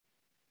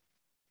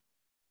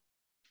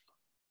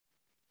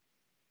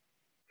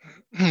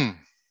4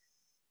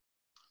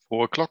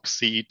 o'clock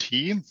CET.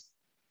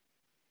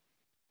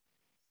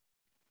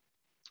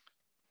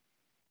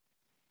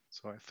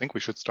 So I think we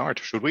should start,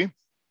 should we?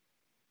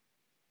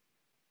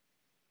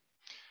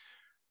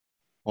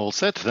 All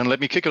set, then let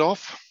me kick it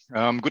off.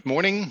 Good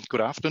morning,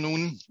 good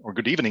afternoon, or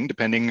good evening,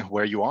 depending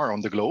where you are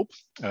on the globe.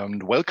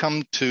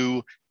 Welcome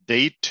to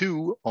day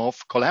 2 of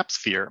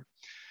Collabsphere.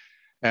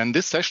 And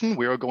this session,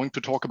 we are going to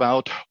talk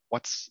about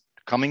what's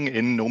coming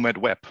in Nomad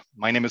Web.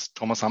 My name is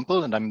Thomas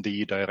Hampel, and I'm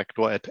the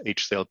director at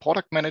HCL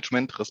Product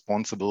Management,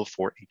 responsible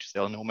for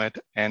HCL Nomad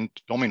and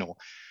Domino.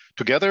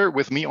 Together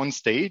with me on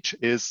stage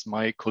is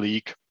my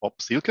colleague, Bob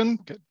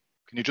Sielken. Can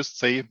you just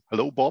say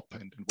hello, Bob,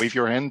 and wave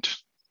your hand?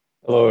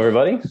 Hello,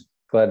 everybody.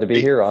 Glad to be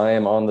here. I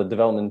am on the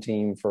development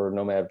team for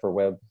Nomad for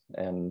Web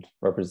and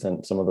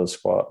represent some of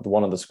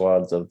one of the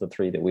squads of the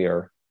 3 that we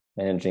are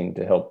managing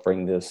to help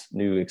bring this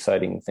new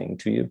exciting thing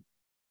to you.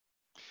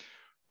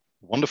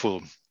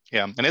 Wonderful.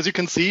 Yeah, and as you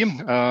can see,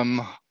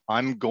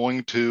 I'm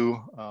going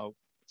to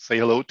say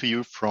hello to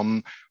you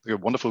from the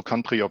wonderful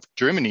country of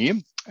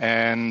Germany.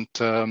 And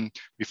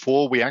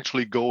before we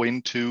actually go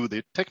into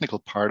the technical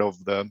part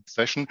of the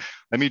session,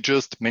 let me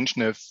just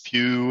mention a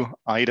few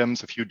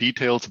items, a few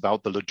details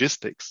about the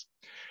logistics.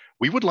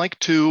 We would like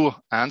to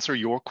answer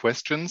your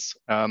questions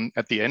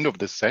at the end of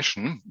this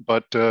session,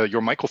 but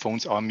your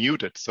microphones are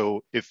muted.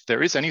 So if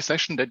there is any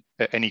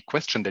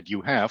question that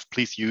you have,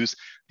 please use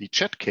the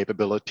chat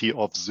capability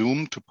of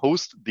Zoom to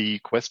post the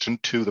question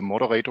to the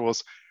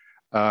moderators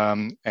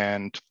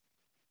and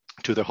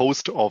to the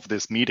host of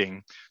this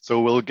meeting.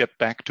 So we'll get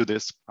back to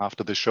this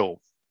after the show.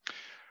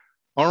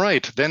 All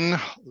right, then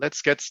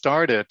let's get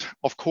started.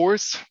 Of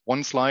course,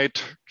 one slide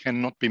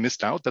cannot be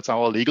missed out. That's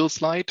our legal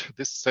slide.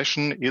 This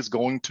session is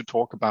going to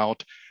talk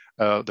about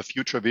the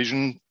future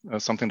vision,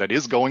 something that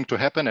is going to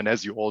happen. And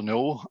as you all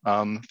know,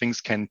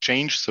 things can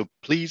change. So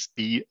please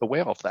be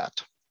aware of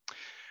that.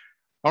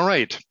 All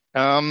right.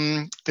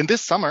 In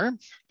this summer,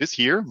 this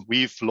year,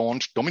 we've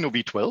launched Domino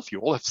V12. You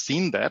all have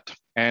seen that.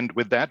 And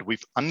with that,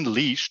 we've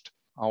unleashed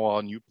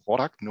our new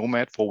product,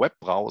 Nomad for web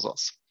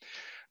browsers.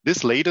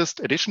 This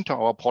latest addition to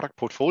our product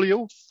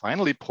portfolio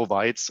finally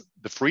provides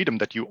the freedom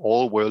that you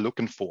all were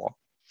looking for.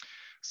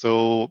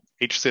 So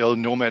HCL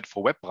Nomad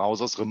for web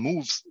browsers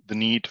removes the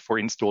need for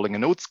installing a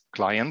Notes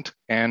client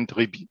and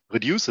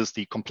reduces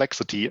the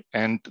complexity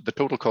and the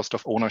total cost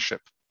of ownership.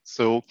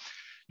 So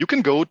you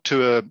can go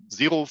to a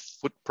zero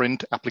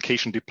footprint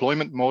application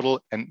deployment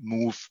model and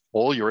move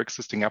all your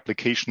existing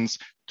applications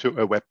to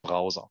a web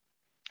browser.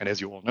 And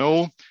as you all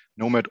know,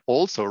 Nomad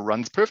also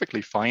runs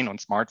perfectly fine on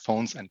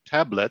smartphones and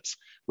tablets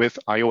with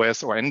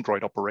iOS or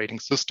Android operating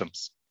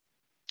systems.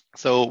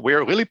 So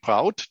we're really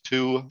proud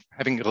to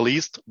having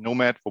released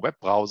Nomad for web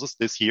browsers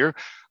this year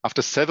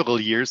after several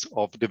years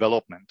of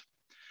development.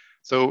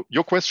 So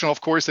your question,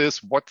 of course,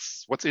 is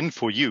what's in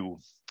for you?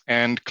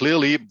 And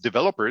clearly,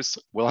 developers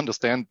will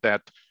understand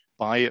that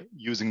by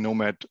using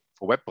Nomad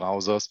for web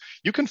browsers,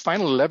 you can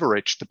finally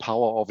leverage the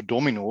power of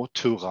Domino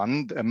to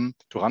run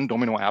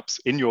Domino apps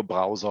in your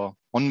browser,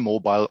 on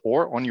mobile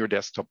or on your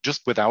desktop,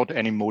 just without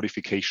any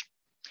modification.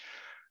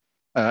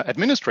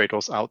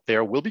 Administrators out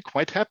there will be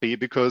quite happy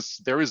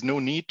because there is no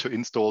need to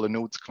install a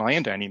Notes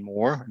client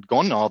anymore.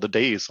 Gone are the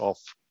days of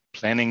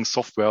planning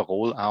software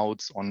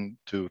rollouts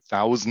onto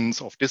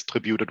thousands of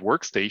distributed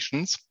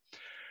workstations.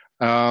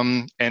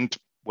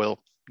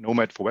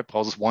 Nomad for web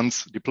browsers,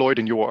 once deployed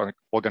in your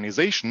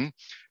organization,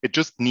 it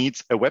just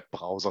needs a web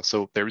browser.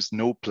 So there is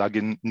no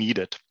plugin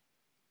needed.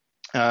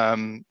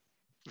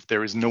 If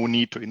there is no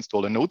need to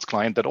install a Notes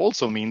client, that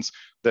also means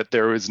that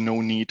there is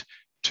no need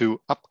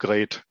to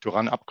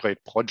run upgrade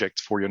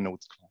projects for your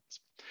Notes clients.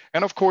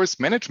 And of course,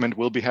 management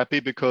will be happy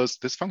because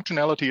this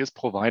functionality is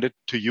provided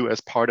to you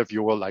as part of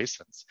your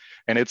license.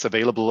 And it's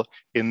available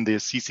in the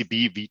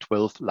CCB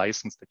V12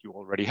 license that you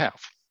already have.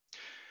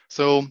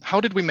 So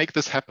how did we make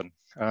this happen?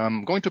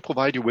 I'm going to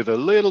provide you with a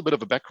little bit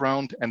of a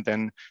background and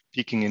then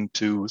peeking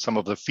into some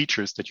of the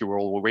features that you were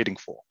all waiting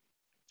for.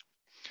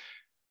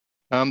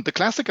 The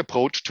classic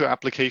approach to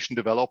application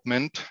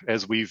development,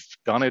 as we've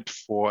done it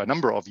for a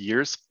number of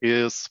years,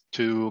 is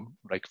to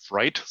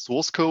write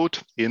source code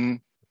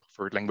in the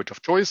preferred language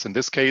of choice. In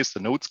this case, the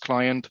Notes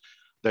client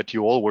that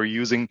you all were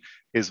using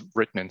is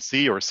written in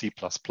C or C++.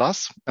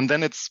 And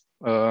then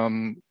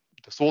the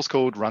source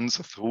code runs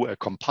through a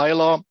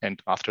compiler, and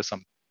after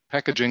some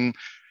packaging,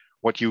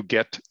 what you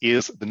get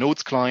is the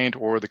Notes client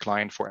or the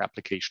client for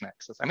application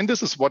access. I mean,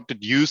 this is what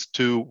it used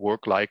to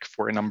work like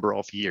for a number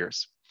of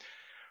years.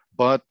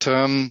 But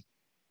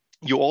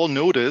you all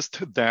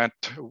noticed that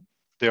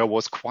there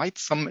was quite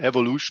some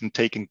evolution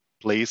taking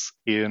place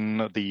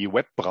in the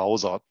web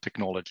browser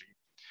technology.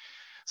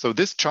 So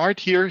this chart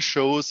here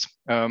shows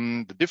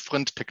the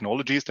different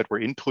technologies that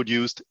were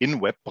introduced in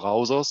web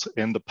browsers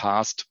in the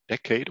past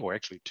decade, or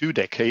actually 2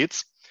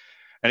 decades.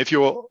 And if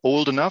you're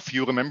old enough,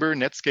 you remember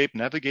Netscape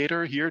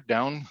Navigator here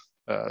down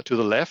to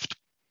the left,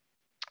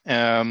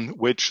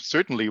 which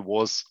certainly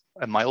was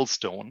a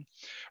milestone.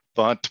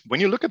 But when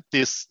you look at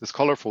this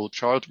colorful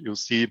chart, you'll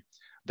see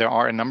there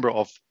are a number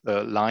of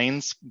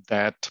lines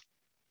that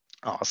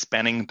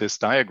spanning this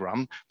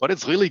diagram, but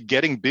it's really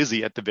getting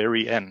busy at the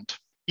very end.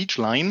 Each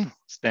line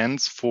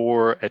stands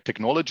for a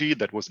technology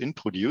that was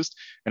introduced.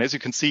 And as you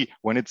can see,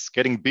 when it's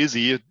getting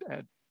busy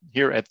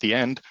here at the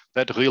end,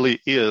 that really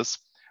is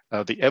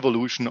the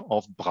evolution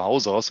of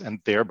browsers, and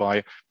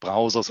thereby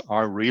browsers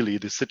are really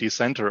the city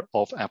center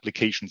of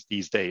applications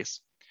these days.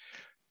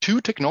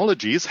 Two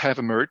technologies have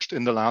emerged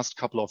in the last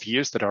couple of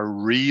years that are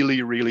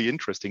really, really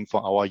interesting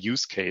for our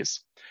use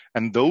case.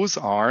 And those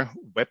are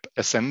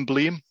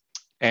WebAssembly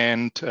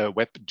and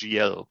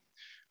WebGL.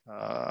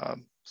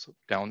 So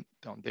down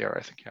there,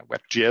 I think, yeah,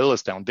 WebGL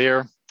is down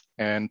there.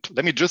 And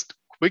let me just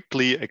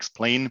quickly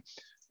explain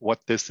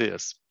what this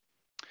is.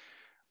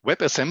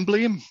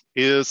 WebAssembly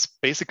is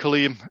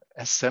basically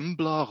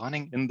assembler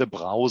running in the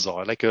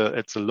browser.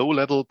 It's a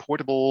low-level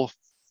portable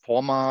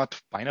format,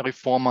 binary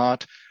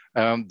format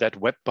that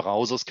web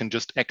browsers can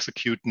just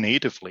execute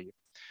natively.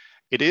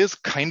 It is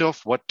kind of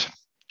what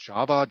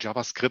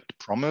JavaScript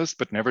promised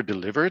but never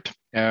delivered.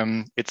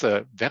 It's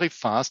a very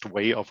fast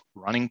way of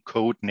running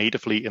code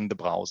natively in the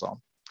browser.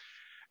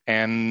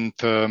 And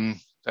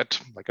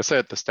that, like I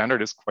said, the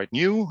standard is quite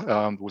new.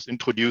 It was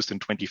introduced in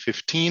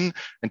 2015.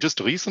 And just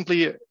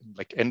recently,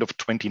 like end of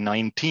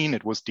 2019,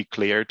 it was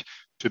declared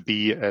to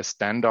be a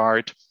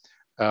standard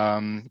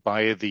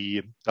by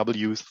the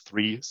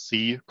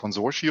W3C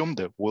consortium,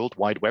 the World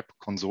Wide Web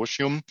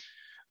Consortium.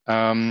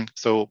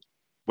 So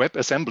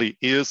WebAssembly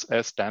is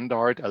a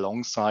standard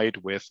alongside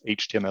with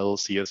HTML,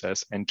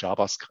 CSS, and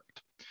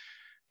JavaScript.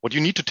 What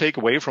you need to take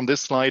away from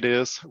this slide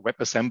is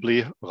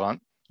WebAssembly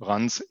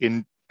runs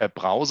in a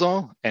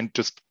browser and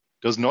just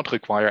does not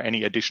require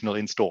any additional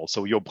install.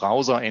 So your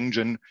browser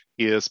engine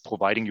is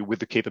providing you with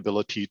the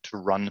capability to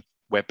run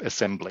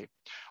WebAssembly.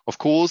 Of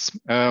course,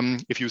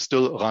 if you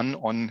still run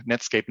on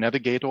Netscape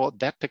Navigator,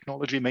 that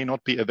technology may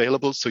not be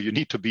available, so you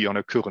need to be on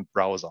a current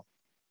browser.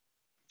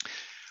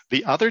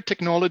 The other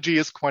technology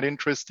is quite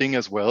interesting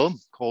as well,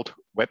 called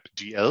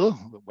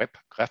WebGL, the Web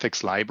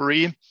Graphics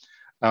Library.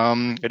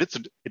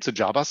 It's a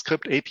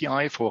JavaScript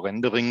API for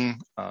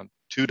rendering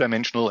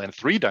two-dimensional and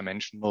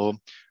three-dimensional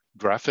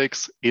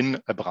graphics in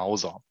a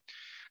browser.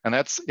 And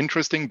that's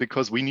interesting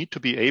because we need to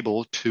be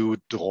able to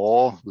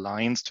draw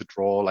lines, to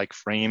draw like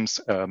frames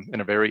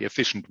in a very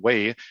efficient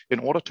way in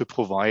order to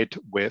provide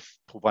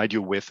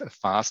you with a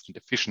fast and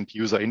efficient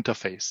user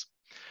interface.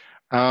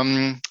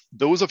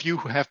 Those of you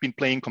who have been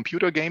playing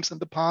computer games in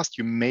the past,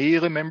 you may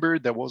remember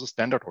there was a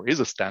standard or is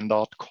a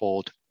standard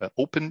called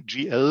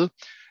OpenGL,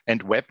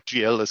 and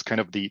WebGL is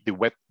kind of the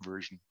web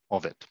version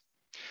of it.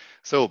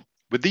 So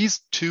with these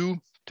two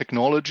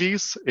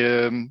technologies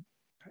in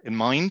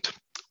mind,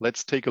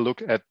 let's take a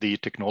look at the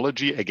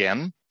technology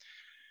again.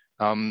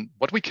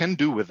 What we can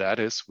do with that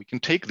is we can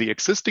take the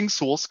existing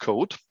source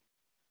code,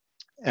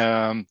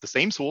 the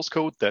same source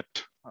code that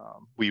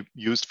we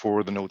used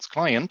for the Nodes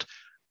client,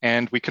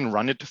 and we can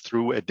run it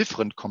through a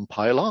different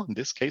compiler. In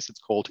this case, it's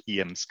called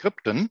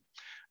emscripten,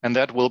 and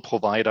that will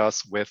provide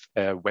us with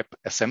a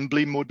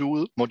WebAssembly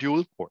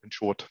module, or in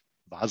short,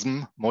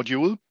 WASM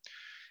module.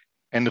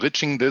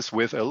 Enriching this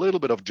with a little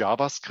bit of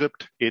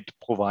JavaScript, it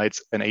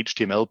provides an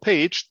HTML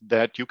page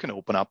that you can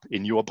open up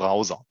in your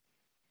browser.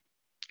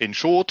 In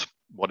short,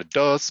 what it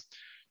does,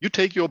 you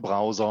take your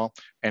browser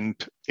and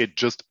it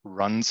just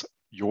runs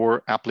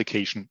your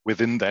application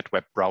within that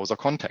web browser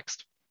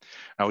context.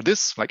 Now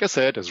this, like I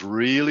said, is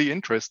really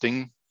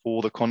interesting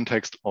for the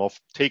context of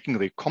taking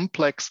the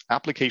complex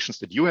applications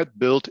that you had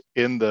built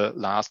in the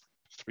last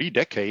 3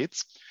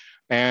 decades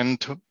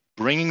and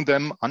bringing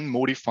them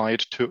unmodified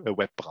to a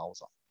web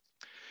browser.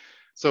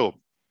 So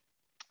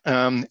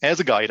as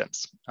a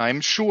guidance,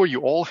 I'm sure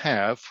you all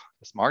have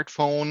a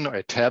smartphone or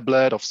a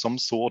tablet of some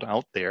sort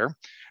out there.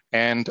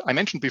 And I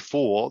mentioned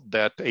before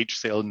that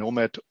HCL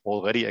Nomad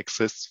already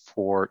exists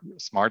for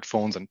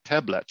smartphones and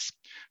tablets.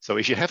 So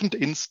if you haven't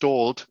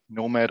installed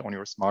Nomad on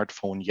your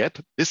smartphone yet,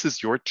 this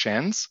is your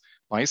chance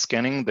by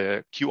scanning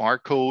the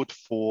QR code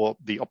for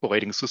the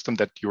operating system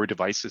that your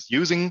device is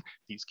using.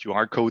 These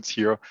QR codes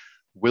here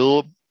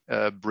will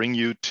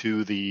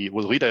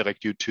will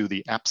redirect you to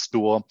the App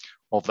Store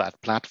of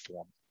that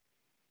platform.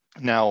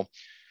 Now,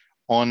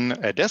 on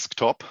a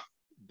desktop,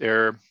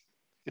 the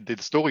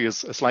story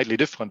is a slightly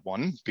different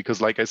one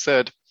because, like I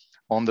said,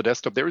 on the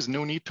desktop, there is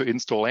no need to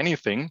install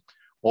anything.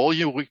 All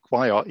you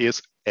require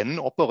is an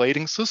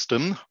operating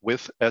system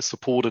with a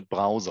supported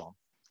browser.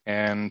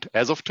 And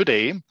as of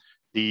today,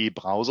 the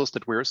browsers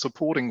that we're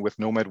supporting with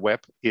Nomad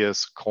Web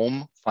is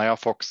Chrome,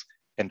 Firefox,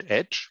 and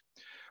Edge.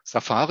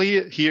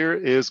 Safari here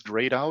is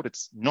grayed out.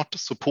 It's not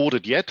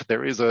supported yet.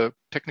 There is a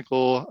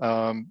technical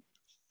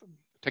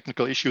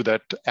issue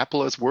that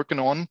Apple is working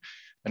on.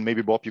 And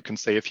maybe, Bob, you can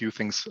say a few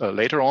things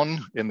later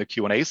on in the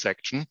Q&A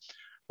section.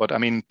 But I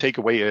mean,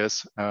 takeaway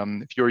is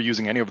if you're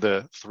using any of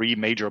the 3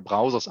 major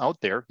browsers out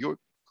there, you're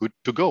good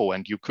to go.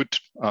 And you could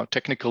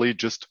technically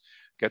just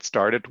get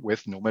started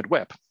with Nomad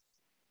Web.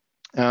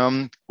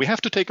 We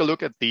have to take a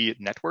look at the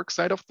network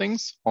side of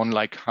things on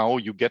like how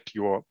you get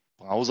your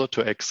browser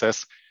to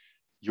access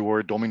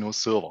your Domino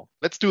server.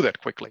 Let's do that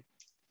quickly.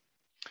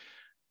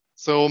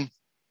 So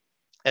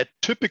a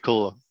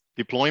typical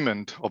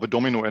deployment of a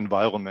Domino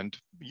environment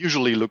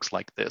usually looks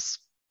like this.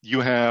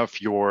 You have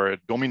your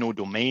Domino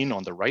domain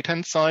on the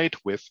right-hand side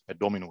with a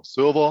Domino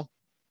server,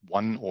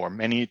 one or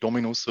many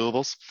Domino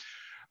servers,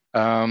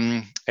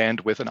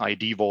 and with an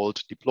ID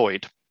vault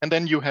deployed. And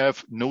then you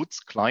have nodes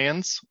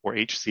clients or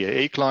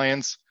HCL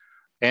clients.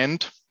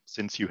 And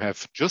since you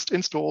have just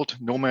installed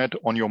Nomad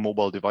on your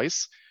mobile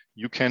device,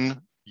 you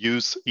can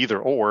use either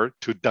or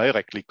to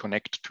directly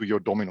connect to your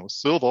Domino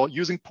server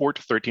using port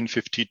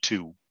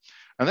 1352.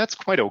 And that's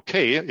quite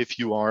okay if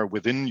you are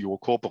within your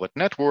corporate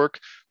network,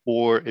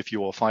 or if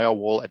your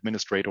firewall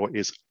administrator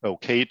is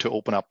okay to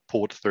open up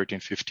port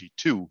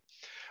 1352.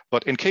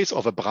 But in case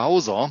of a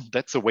browser,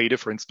 that's a way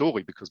different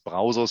story, because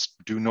browsers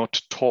do not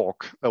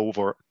talk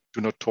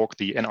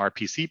the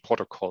NRPC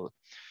protocol.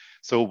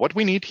 So what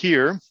we need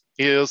here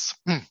is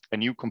a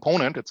new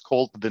component. It's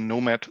called the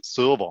Nomad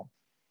server.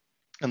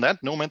 And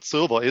that Nomad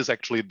server is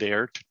actually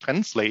there to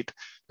translate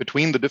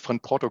between the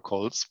different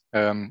protocols.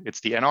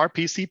 It's the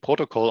NRPC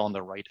protocol on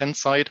the right-hand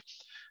side,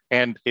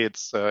 and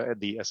it's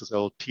the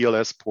SSL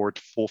TLS port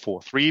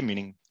 443,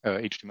 meaning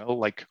HTML,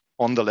 like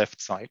on the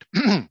left side.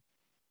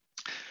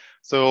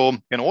 So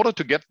in order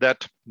to get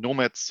that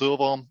Nomad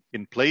server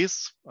in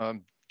place,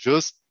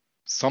 just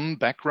some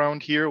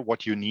background here.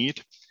 What you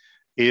need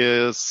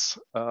is,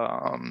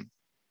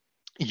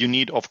 you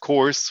need, of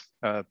course,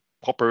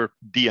 proper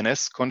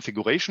DNS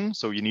configuration.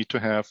 So you need to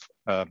have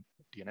a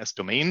DNS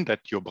domain that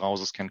your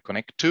browsers can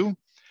connect to.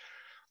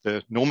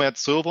 The Nomad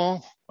server,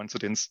 once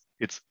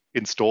it's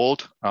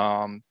installed,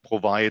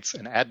 provides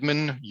an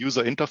admin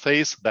user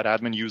interface. That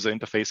admin user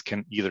interface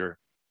can either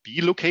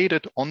be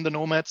located on the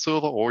Nomad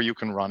server, or you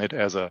can run it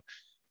as an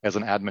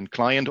admin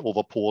client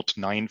over port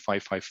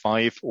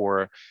 9555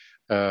 or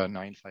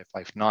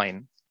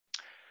 9559.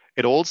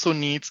 It also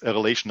needs a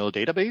relational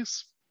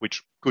database,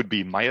 which could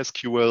be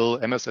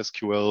MySQL, MS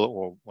SQL,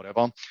 or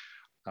whatever.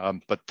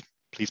 But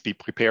please be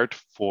prepared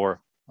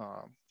for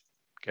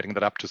getting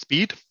that up to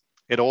speed.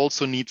 It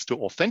also needs to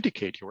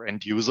authenticate your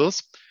end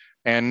users.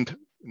 And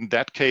in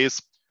that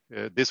case,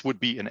 this would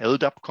be an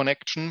LDAP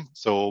connection.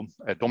 So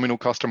a Domino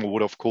customer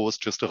would, of course,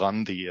 just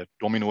run the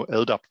Domino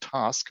LDAP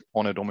task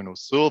on a Domino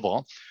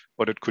server,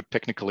 but it could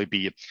technically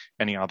be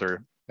any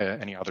other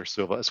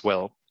server as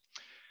well.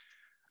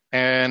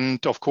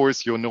 And of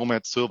course, your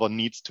Nomad server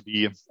needs to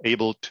be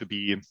able to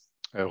be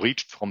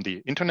reached from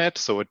the internet.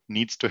 So it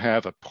needs to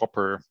have a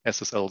proper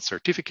SSL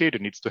certificate.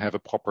 It needs to have a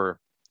proper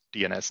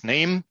DNS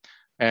name,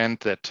 and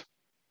that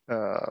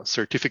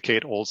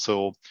certificate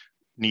also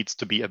needs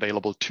to be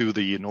available to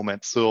the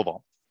Nomad server.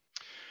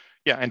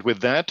 Yeah, and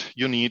with that,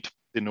 you need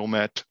the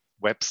Nomad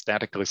Web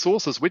static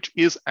resources, which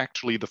is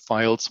actually the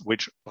files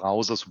which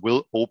browsers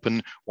will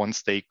open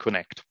once they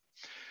connect.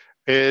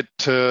 It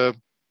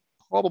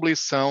probably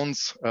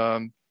sounds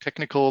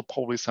technical,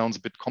 probably sounds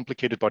a bit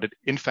complicated, but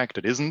in fact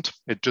it isn't.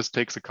 It just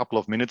takes a couple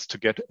of minutes to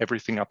get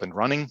everything up and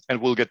running, and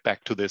we'll get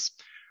back to this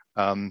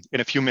in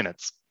a few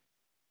minutes.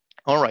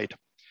 All right.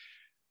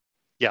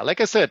 Yeah,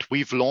 like I said,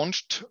 we've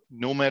launched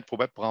Nomad for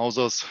web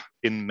browsers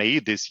in May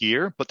this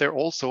year, but there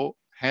also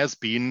has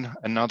been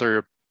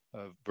another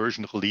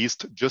version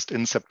released just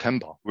in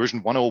September.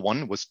 Version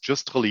 101 was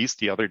just released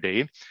the other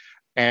day,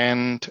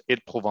 and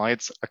it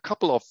provides a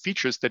couple of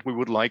features that we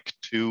would like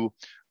to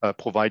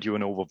provide you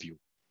an overview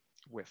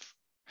with.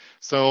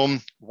 So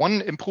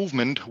one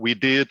improvement we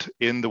did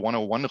in the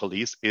 101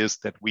 release is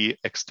that we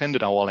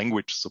extended our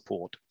language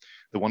support.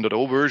 The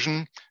 1.0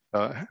 version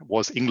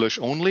was English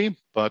only,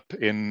 but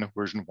in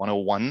version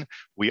 101,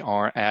 we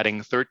are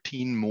adding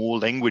 13 more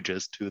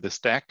languages to the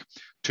stack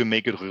to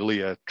make it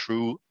really a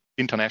true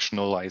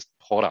internationalized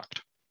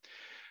product.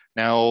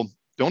 Now,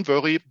 don't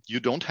worry, you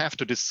don't have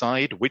to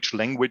decide which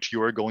language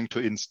you are going to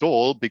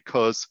install,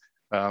 because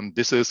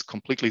this is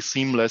completely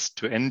seamless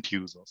to end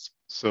users.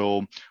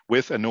 So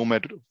with a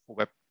Nomad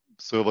web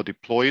server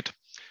deployed,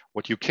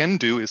 what you can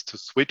do is to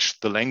switch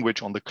the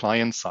language on the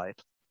client side.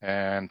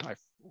 And I've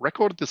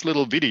recorded this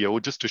little video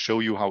just to show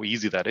you how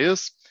easy that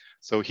is.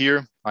 So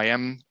here I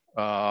am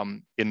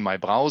in my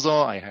browser.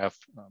 I have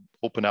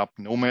opened up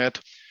Nomad,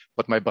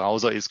 but my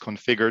browser is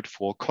configured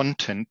for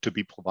content to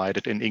be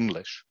provided in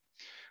English.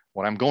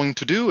 What I'm going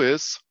to do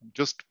is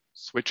just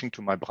switching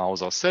to my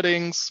browser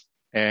settings,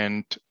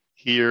 and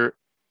here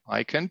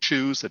I can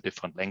choose a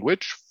different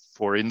language,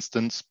 for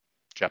instance,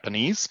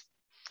 Japanese,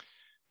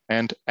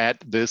 and add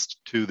this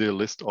to the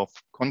list of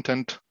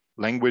content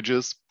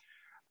languages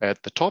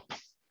at the top.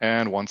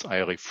 And once I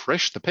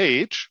refresh the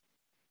page,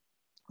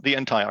 the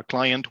entire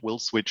client will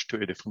switch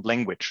to a different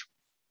language.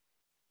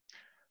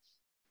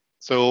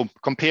 So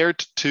compared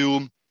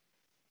to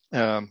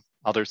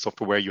other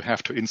software where you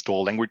have to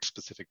install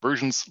language-specific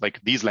versions, like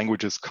these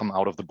languages come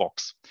out of the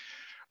box.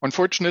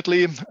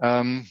 Unfortunately,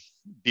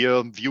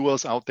 dear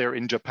viewers out there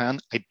in Japan,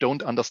 I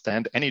don't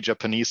understand any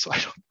Japanese, so I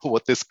don't know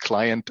what this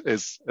client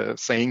is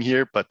saying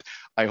here, but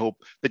I hope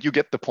that you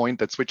get the point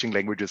that switching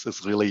languages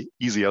is really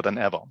easier than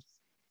ever.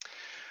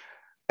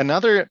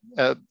 Another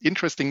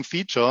interesting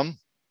feature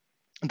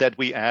that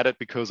we added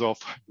because of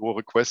your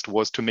request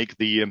was to make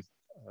the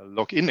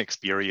login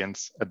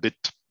experience a bit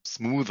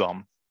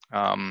smoother.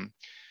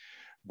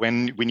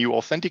 When you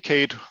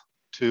authenticate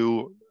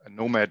to a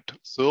Nomad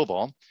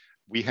server,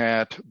 we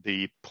had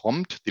the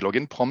prompt, the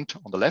login prompt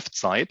on the left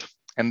side,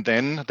 and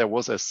then there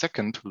was a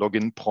second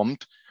login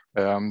prompt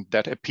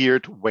that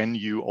appeared when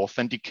you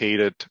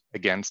authenticated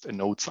against a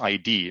node's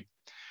ID.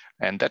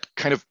 And that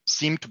kind of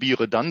seemed to be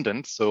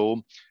redundant.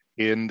 So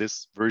in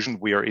this version,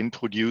 we are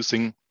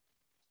introducing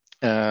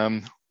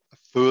a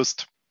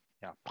first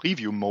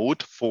preview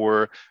mode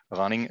for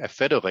running a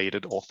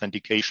federated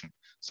authentication.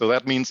 So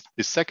that means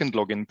the second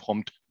login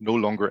prompt no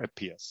longer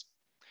appears.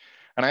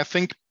 And I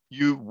think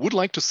you would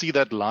like to see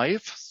that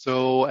live.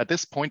 So at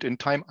this point in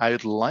time,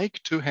 I'd like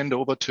to hand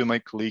over to my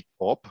colleague,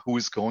 Bob, who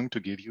is going to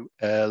give you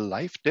a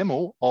live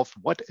demo of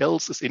what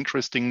else is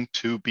interesting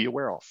to be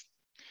aware of.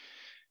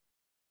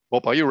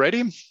 Bob, are you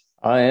ready?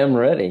 I am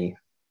ready.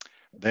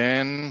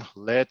 Then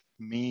let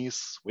me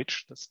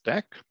switch the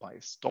stack by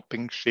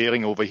stopping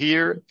sharing over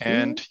here,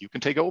 and you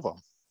can take over.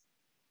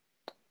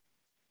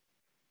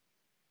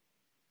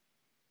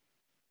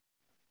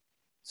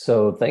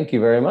 So thank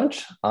you very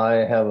much. I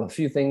have a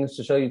few things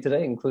to show you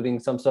today, including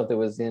some stuff that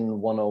was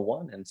in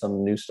 101 and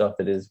some new stuff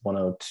that is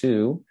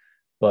 102.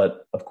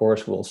 But of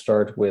course, we'll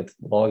start with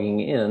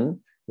logging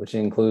in, which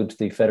includes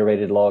the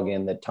federated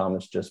login that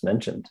Thomas just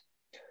mentioned.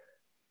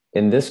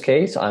 In this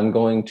case, I'm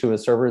going to a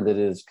server that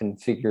is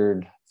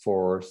configured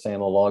for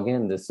SAML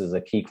login. This is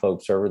a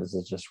Keycloak server. This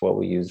is just what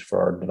we use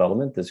for our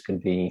development. This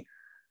could be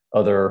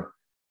other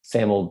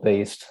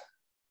SAML-based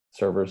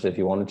servers if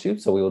you wanted to.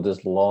 So we will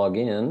just log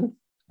in.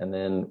 And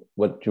then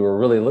what you're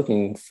really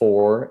looking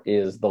for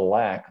is the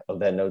lack of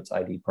that notes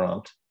ID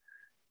prompt.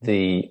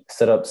 The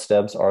setup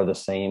steps are the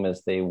same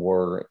as they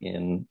were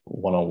in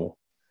 100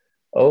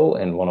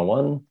 and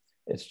 101.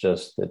 It's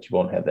just that you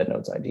won't have that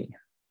notes ID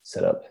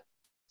set up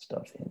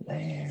stuff in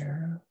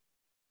there.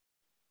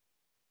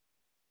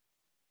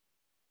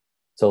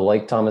 So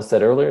like Thomas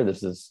said earlier,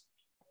 this is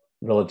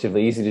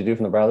relatively easy to do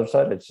from the browser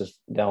side. It's just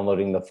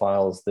downloading the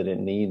files that it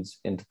needs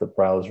into the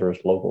browser's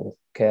local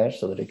cache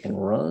so that it can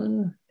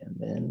run, and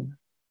then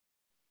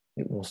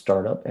it will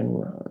start up and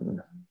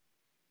run.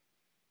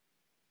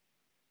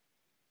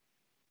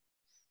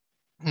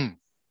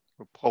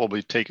 We'll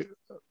probably take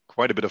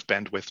quite a bit of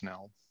bandwidth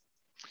now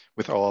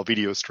with our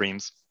video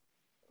streams.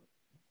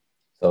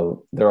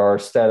 So there are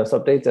status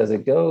updates as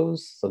it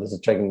goes. So this is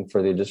checking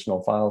for the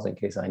additional files in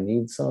case I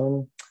need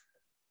some,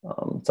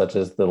 such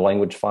as the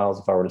language files.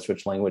 If I were to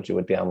switch language, it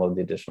would download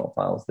the additional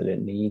files that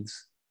it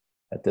needs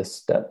at this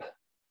step.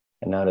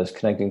 And now it is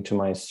connecting to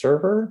my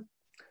server.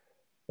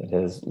 It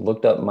has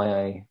looked up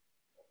my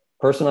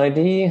person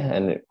ID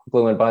and it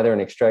quickly went by there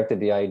and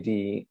extracted the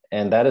ID.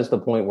 And that is the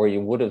point where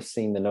you would have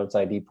seen the notes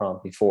ID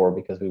prompt before,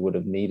 because we would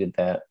have needed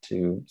that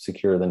to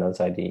secure the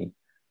notes ID.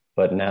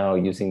 But now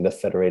using the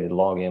federated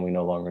login, we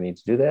no longer need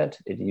to do that.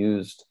 It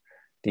used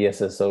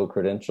DSSO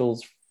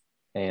credentials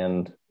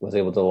and was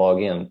able to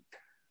log in.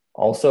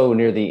 Also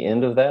near the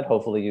end of that,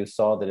 hopefully you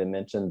saw that it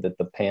mentioned that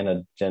the Pan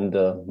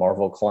Agenda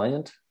Marvel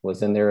client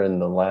was in there in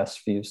the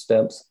last few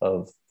steps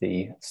of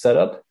the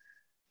setup.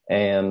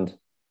 And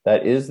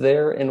that is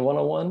there in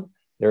 101.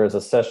 There is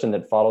a session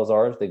that follows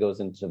ours that goes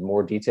into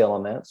more detail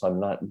on that. So I'm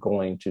not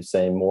going to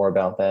say more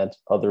about that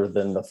other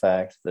than the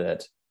fact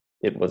that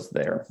it was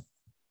there.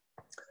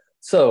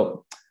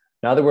 So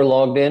now that we're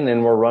logged in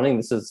and we're running,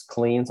 this is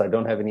clean. So I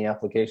don't have any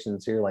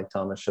applications here like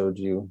Thomas showed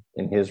you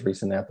in his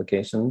recent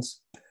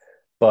applications,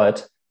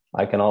 but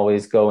I can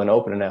always go and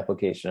open an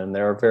application. And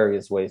there are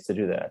various ways to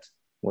do that.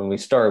 When we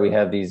start, we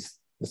have this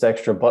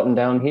extra button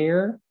down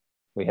here.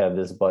 We have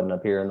this button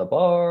up here in the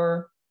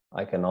bar.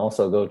 I can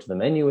also go to the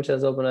menu, which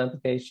has open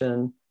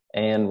application.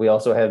 And we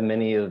also have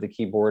many of the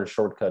keyboard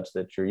shortcuts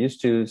that you're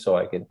used to. So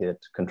I could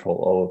hit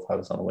Control O if I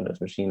was on a Windows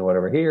machine or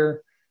whatever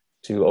here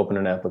to open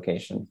an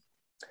application.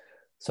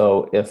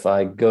 So if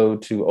I go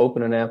to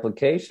open an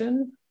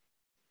application,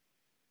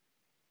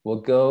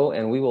 we'll go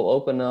and we will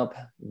open up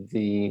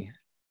the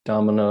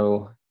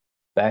Domino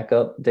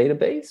backup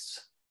database,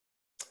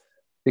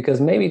 because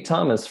maybe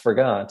Thomas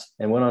forgot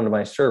and went onto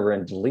my server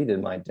and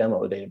deleted my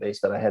demo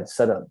database that I had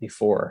set up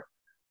before.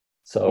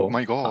 So, oh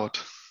my God.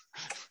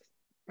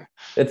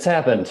 It's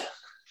happened.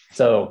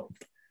 So,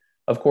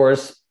 of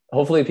course,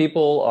 hopefully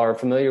people are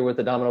familiar with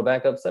the Domino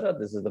backup setup.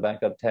 This is the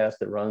backup task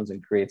that runs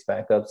and creates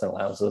backups and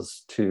allows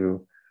us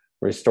to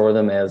restore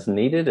them as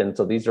needed. And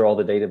so these are all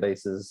the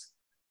databases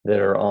that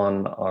are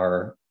on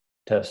our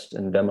test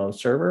and demo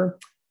server.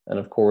 And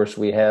of course,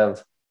 we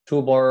have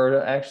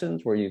toolbar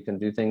actions where you can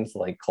do things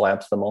like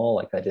collapse them all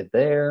like I did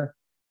there,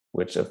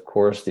 which of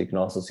course, you can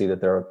also see that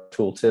there are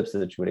tool tips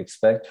that you would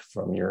expect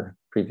from your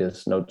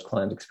previous Notes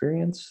client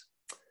experience.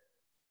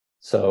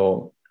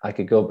 So I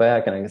could go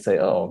back and I can say,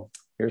 oh,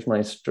 here's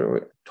my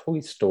toy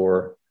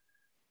store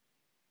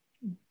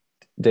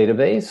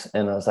database.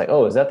 And I was like,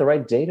 oh, is that the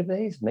right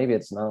database? Maybe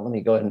it's not. Let me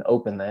go ahead and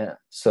open that.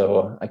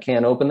 So I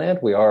can't open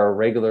that. We are a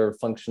regular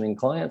functioning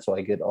client. So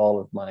I get all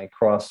of my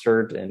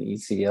cross-cert and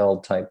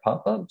ECL type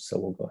pop-ups. So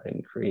we'll go ahead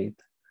and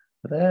create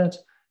that.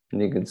 And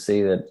you can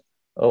see that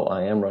oh,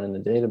 I am running the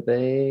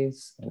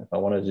database. And if I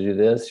wanted to do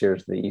this,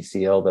 here's the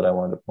ECL that I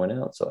wanted to point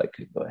out. So I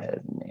could go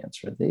ahead and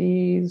answer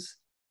these.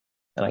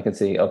 And I can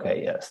see,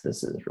 okay, yes,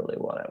 this is really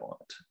what I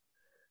want.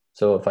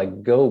 So if I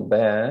go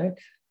back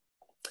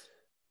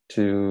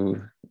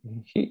to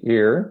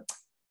here,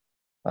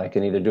 I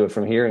can either do it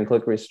from here and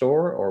click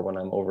restore, or when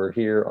I'm over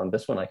here on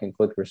this one, I can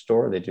click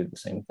restore. They do the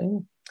same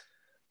thing.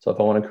 So if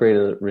I want to create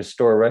a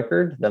restore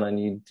record, then I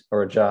need,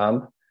 or a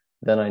job,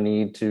 then I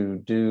need to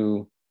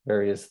do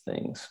various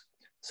things.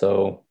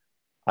 So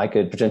I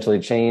could potentially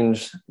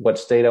change what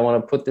state I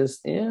want to put this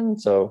in.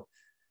 So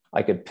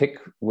I could pick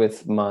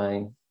with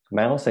my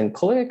mouse and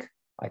click.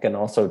 I can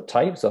also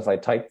type. So if I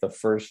type the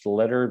first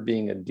letter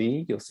being a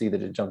D, you'll see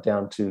that it jumped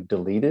down to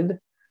deleted.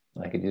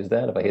 I could use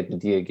that. If I hit the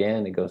D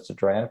again, it goes to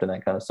draft and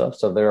that kind of stuff.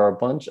 So there are a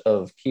bunch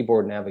of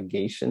keyboard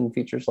navigation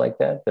features like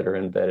that that are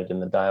embedded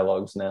in the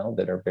dialogues now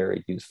that are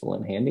very useful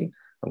and handy.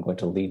 I'm going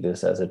to leave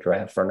this as a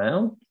draft for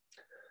now.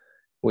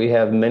 We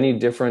have many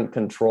different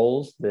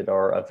controls that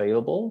are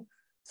available,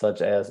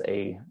 such as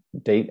a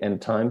date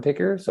and time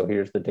picker. So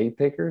here's the date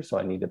picker. So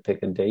I need to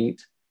pick a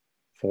date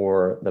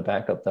for the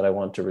backup that I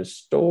want to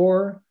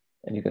restore.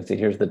 And you can see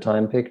here's the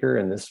time picker,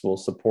 and this will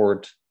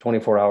support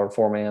 24-hour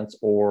formats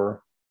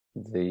or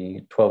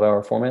the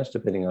 12-hour formats,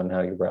 depending on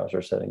how your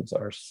browser settings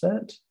are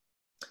set.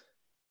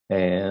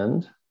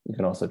 And you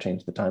can also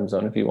change the time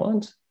zone if you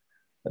want.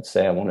 Let's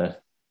say I want to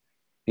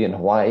be in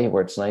Hawaii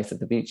where it's nice at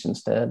the beach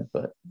instead,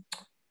 but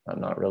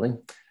I'm not really.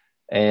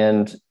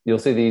 And you'll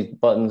see these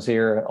buttons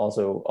here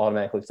also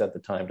automatically set the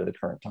time to the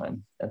current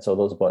time. And so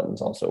those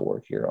buttons also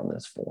work here on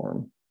this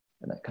form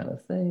and that kind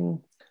of thing.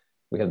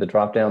 We have the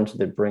drop down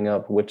to bring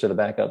up which of the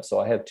backups. So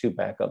I have 2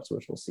 backups,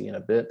 which we'll see in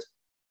a bit.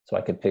 So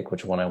I could pick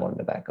which one I wanted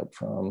to back up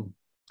from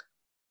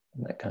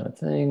and that kind of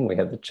thing. We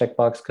have the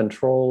checkbox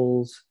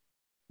controls.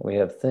 We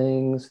have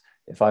things.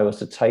 If I was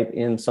to type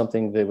in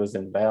something that was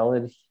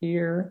invalid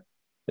here,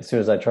 as soon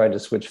as I tried to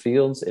switch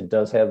fields, it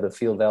does have the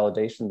field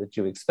validation that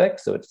you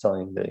expect. So it's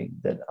telling me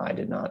that I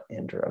did not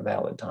enter a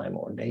valid time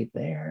or date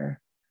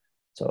there.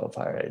 So if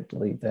I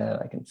delete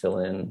that, I can fill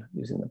in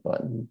using the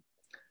button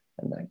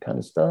and that kind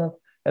of stuff.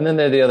 And then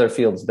there are the other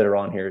fields that are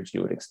on here as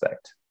you would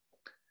expect.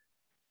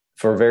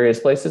 For various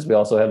places, we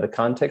also have the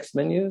context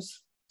menus.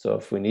 So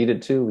if we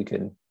needed to, we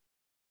could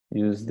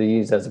use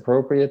these as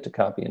appropriate to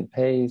copy and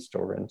paste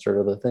or insert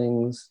other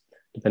things,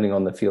 depending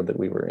on the field that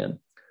we were in.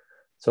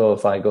 So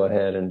if I go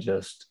ahead and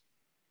just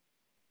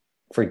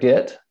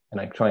forget and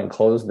I try and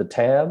close the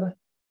tab,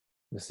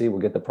 you see,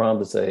 we'll get the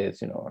prompt to say,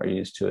 it's, are you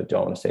used to it?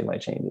 Don't want to save my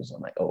changes.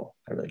 I'm like, oh,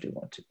 I really do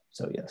want to.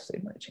 So yes,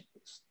 save my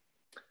changes.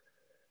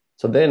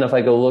 So then if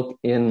I go look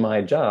in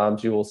my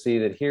jobs, you will see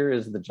that here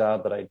is the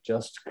job that I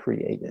just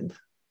created.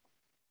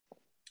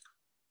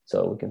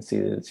 So we can see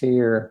that it's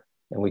here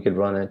and we could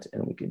run it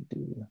and we could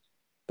do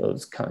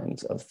those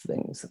kinds of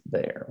things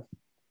there.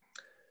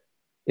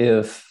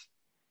 If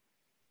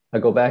I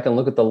go back and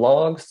look at the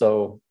logs,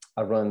 so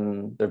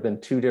there've been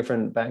 2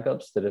 different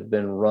backups that have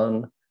been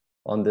run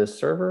on this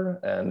server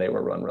and they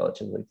were run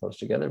relatively close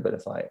together. But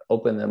if I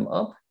open them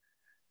up,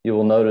 you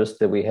will notice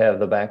that we have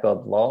the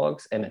backup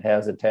logs and it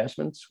has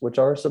attachments which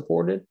are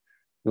supported.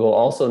 You will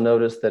also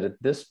notice that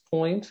at this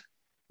point,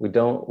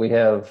 we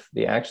have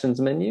the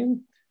actions menu,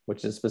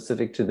 which is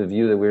specific to the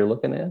view that we're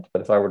looking at.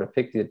 But if I were to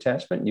pick the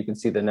attachment, you can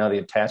see that now the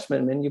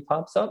attachment menu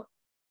pops up.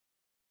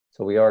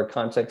 So we are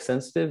context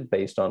sensitive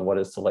based on what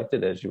is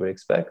selected, as you would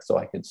expect. So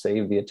I could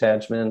save the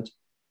attachment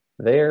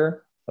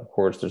there. Of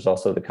course, there's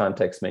also the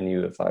context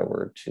menu if I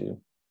were to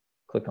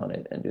click on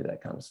it and do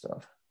that kind of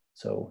stuff.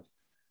 So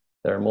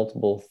there are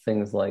multiple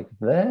things like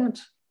that.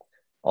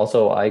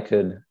 Also, I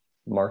could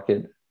mark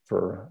it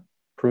for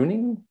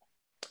pruning.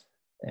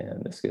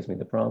 And this gives me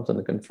the prompt and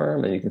the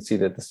confirm. And you can see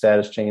that the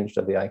status changed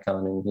of the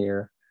icon in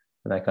here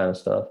and that kind of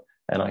stuff.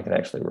 And I could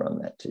actually run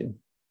that too.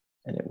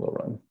 And it will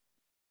run.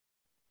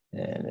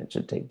 And it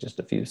should take just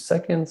a few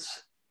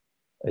seconds.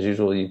 As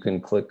usual, you can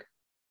click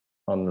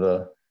on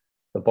the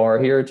bar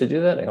here to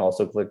do that. And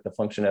also click the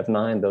function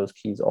F9. Those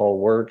keys all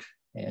work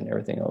and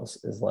everything else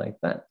is like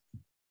that.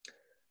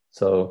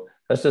 So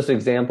that's just an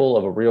example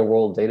of a real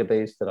world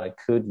database that I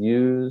could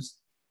use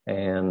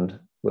and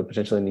would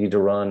potentially need to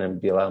run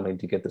and allow me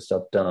to get the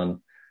stuff done.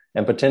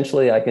 And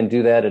potentially I can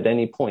do that at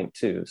any point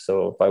too.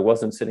 So if I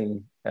wasn't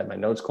sitting at my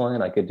notes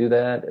client, I could do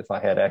that. If I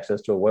had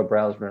access to a web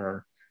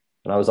browser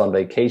and I was on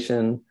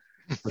vacation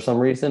for some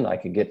reason, I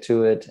could get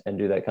to it and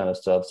do that kind of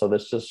stuff. So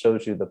this just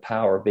shows you the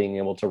power of being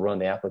able to run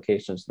the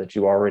applications that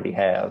you already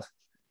have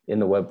in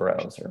the web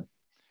browser.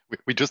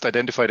 We just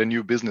identified a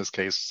new business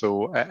case.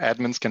 So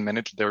admins can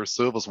manage their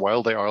servers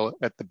while they are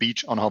at the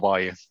beach on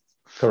Hawaii.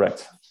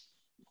 Correct.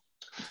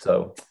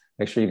 So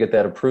make sure you get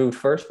that approved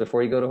first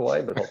before you go to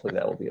Hawaii, but hopefully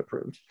that will be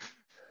approved.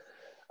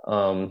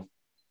 So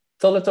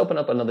let's open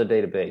up another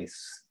database.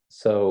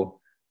 So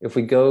if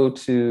we go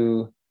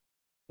to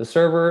the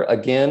server,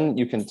 again,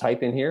 you can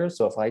type in here.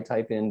 So if I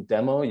type in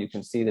demo, you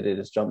can see that it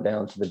has jumped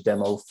down to the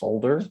demo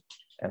folder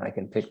and I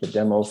can pick the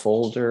demo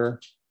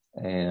folder.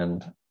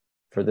 And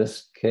for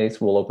this case,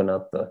 we'll open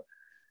up the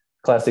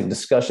classic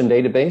discussion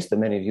database that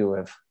many of you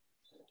have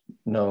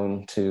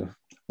known to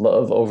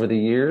love over the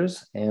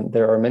years. And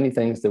there are many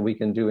things that we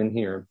can do in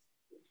here.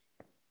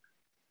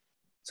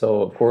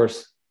 So of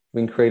course,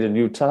 we can create a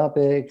new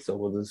topic. So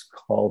we'll just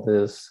call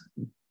this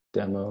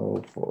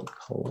demo for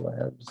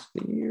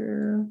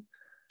Collabsphere.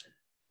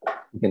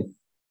 We can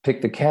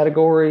pick the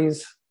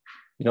categories.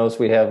 You notice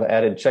we have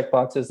added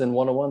checkboxes in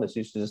 101. This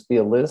used to just be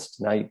a list.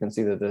 Now you can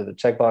see that there are the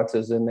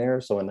checkboxes in there.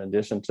 So in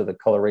addition to the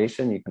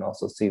coloration, you can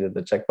also see that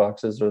the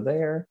checkboxes are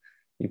there.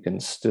 You can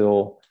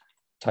still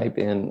type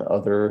in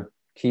other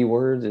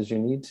keywords as you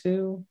need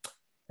to,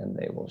 and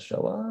they will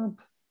show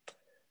up.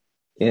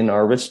 In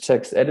our rich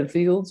text edit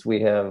fields,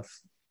 we have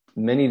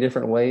many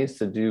different ways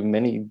to do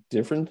many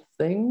different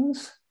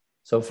things.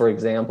 So for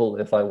example,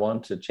 if I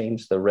want to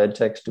change the red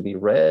text to be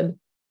red,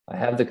 I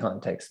have the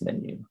context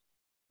menu.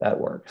 That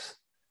works.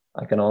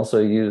 I can also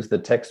use the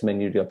text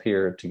menu up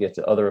here to get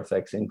to other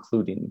effects,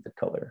 including the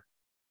color.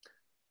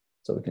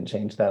 So we can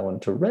change that one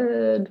to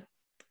red.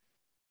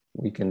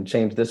 We can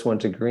change this one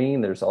to green.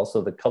 There's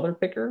also the color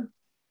picker.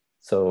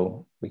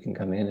 So we can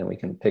come in and we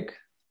can pick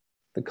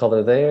the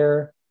color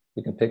there.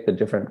 We can pick the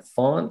different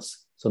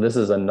fonts. So this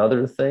is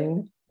another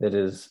thing that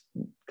is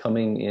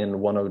coming in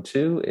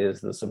 102 is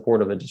the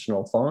support of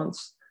additional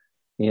fonts.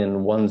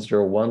 In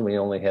 101, we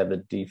only had the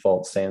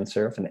default sans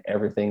serif and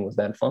everything was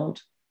that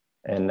font.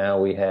 And now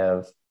we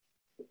have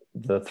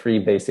the 3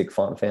 basic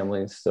font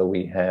families. So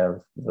we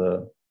have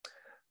the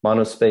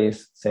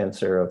monospace, sans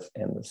serif,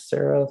 and the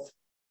serif.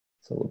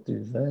 So we'll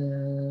do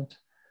that.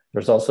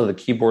 There's also the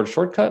keyboard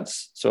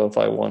shortcuts. So if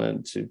I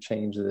wanted to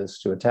change this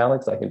to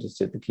italics, I can just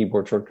hit the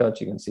keyboard shortcuts.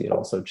 You can see it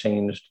also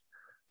changed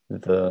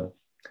the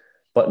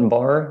button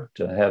bar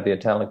to have the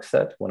italics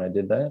set when I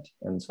did that.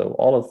 And so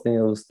all of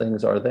those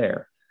things are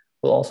there.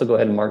 We'll also go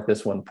ahead and mark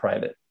this one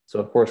private. So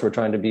of course, we're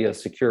trying to be a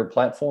secure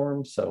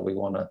platform. So we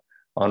want to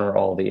honor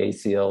all the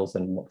ACLs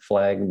and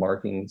flag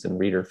markings and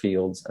reader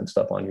fields and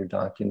stuff on your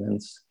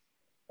documents.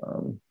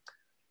 Let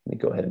me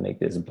go ahead and make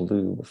this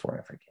blue before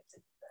I forget that.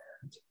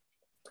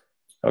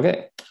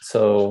 Okay,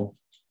 so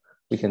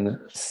we can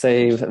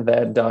save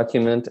that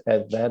document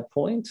at that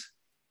point.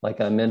 Like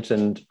I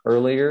mentioned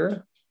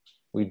earlier,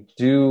 we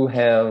do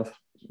have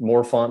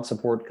more font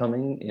support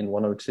coming in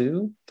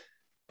 102,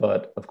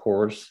 but of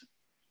course,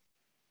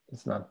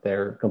 it's not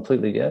there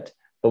completely yet.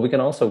 But we can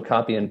also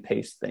copy and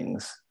paste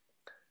things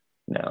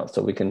now.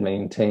 So we can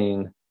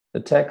maintain the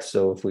text.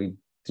 So if we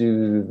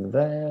do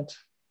that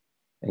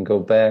and go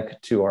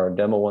back to our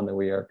demo one that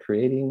we are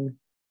creating,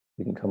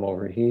 we can come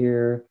over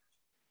here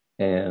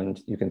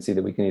and you can see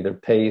that we can either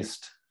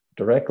paste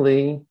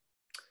directly.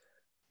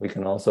 We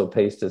can also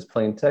paste as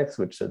plain text,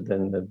 which should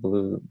then the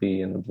blue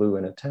be in the blue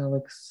in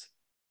italics,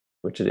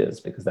 which it is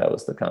because that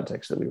was the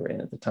context that we were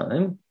in at the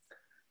time.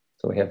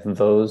 So we have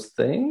those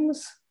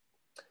things.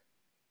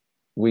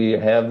 We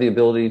have the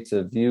ability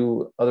to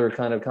view other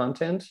kind of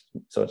content.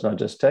 So it's not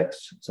just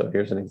text. So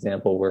here's an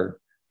example where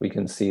we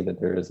can see that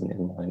there is an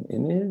inline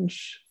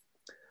image.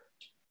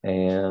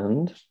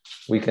 And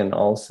we can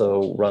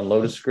also run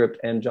Lotus script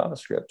and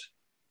JavaScript.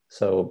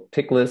 So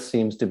pick list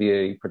seems to be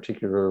a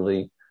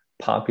particularly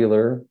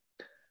popular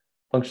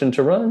function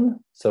to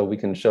run. So we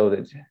can show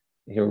that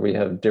here we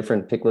have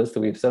different pick lists that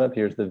we've set up.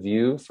 Here's the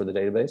view for the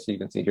database. So you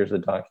can see here's the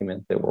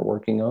document that we're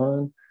working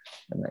on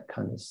and that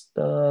kind of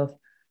stuff.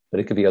 But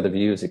it could be other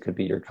views. It could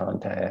be your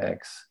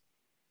contacts,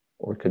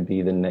 or it could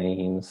be the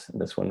names.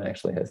 This one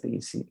actually has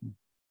the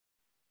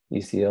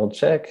ECL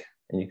check,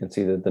 and you can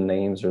see that the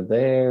names are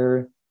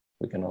there.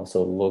 We can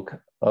also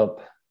look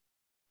up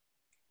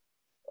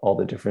all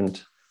the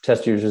different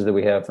test users that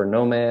we have for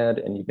Nomad,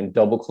 and you can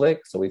double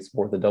click. So we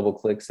support the double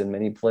clicks in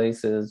many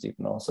places. You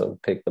can also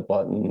pick the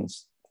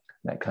buttons,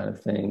 that kind of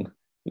thing.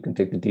 You can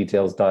pick the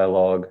details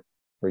dialog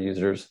for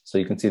users. So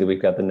you can see that we've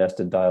got the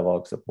nested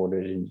dialog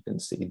supported, and you can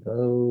see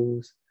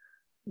those,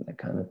 that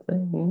kind of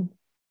thing.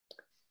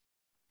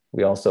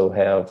 We also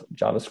have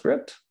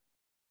JavaScript.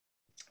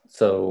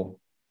 So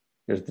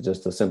here's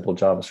just a simple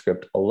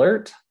JavaScript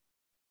alert.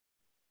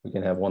 We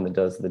can have one that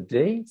does the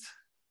date.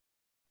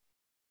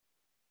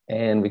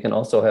 And we can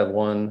also have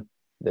one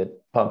that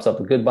pops up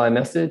a goodbye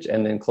message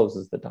and then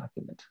closes the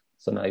document.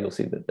 So now you'll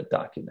see that the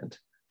document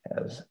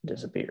has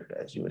disappeared,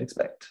 as you would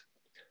expect.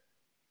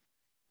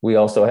 We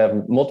also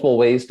have multiple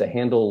ways to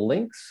handle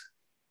links.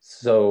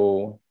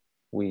 So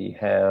we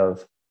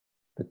have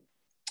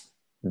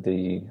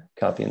the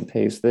copy and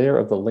paste there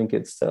of the link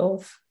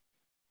itself.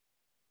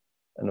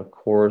 And of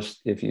course,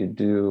 if you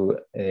do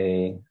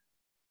a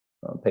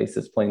paste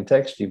as plain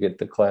text, you get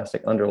the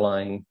classic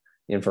underlying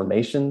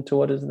information to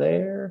what is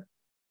there.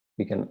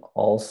 We can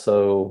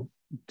also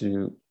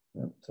do,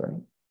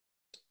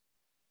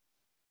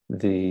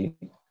 the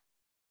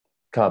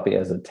copy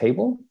as a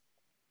table.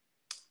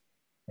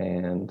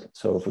 And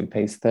so if we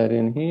paste that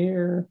in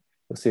here,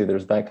 you'll see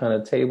there's that kind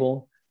of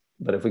table.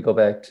 But if we go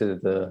back to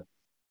the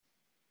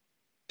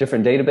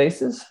different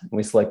databases, and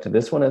we select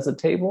this one as a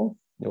table,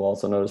 you'll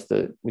also notice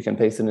that we can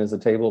paste it as a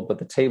table, but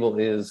the table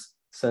is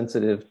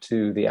sensitive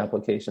to the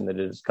application that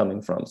it is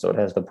coming from. So it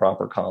has the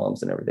proper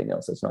columns and everything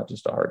else. It's not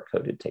just a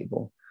hard-coded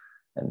table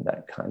and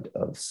that kind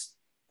of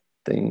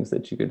things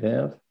that you could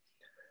have.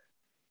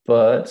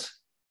 But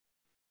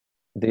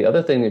the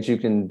other thing that you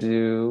can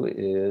do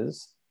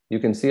is you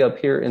can see up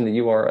here in the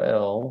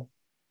URL,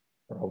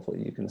 or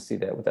hopefully you can see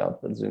that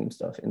without the Zoom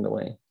stuff in the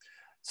way.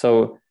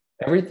 So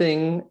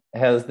everything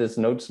has this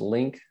notes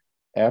link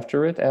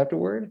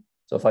afterward.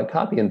 So if I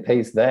copy and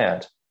paste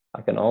that,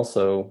 I can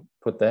also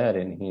put that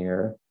in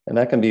here. And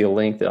that can be a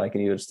link that I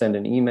can either send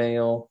an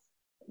email,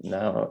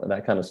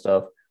 that kind of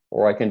stuff,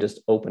 or I can just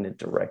open it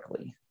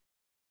directly.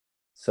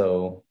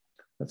 So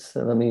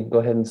let me go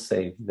ahead and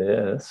save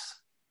this.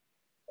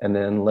 And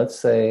then let's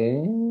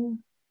say,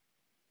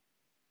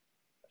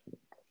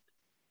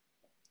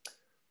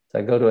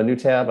 I go to a new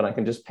tab and I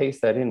can just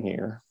paste that in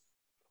here.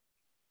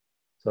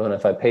 So, and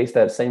if I paste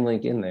that same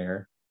link in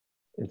there,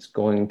 it's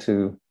going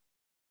to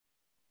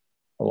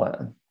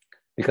allow,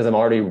 because I'm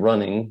already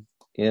running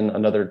in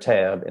another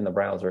tab in the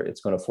browser,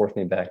 it's going to force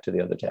me back to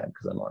the other tab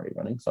because I'm already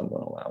running. So I'm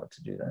going to allow it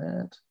to do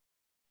that.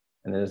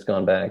 And then it's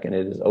gone back and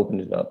it has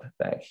opened it up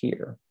back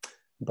here.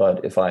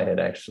 But if I had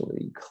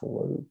actually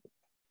closed,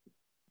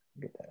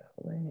 get that out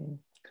of the way.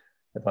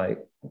 If I,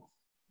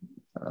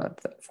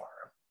 not that far,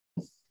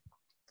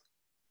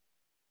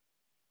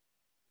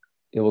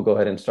 it will go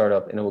ahead and start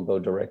up and it will go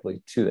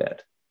directly to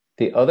that.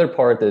 The other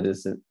part that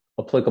is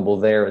applicable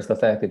there is the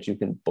fact that you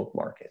can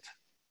bookmark it.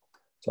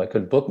 So I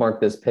could bookmark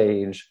this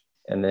page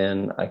and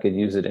then I could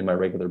use it in my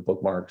regular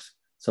bookmarks,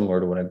 similar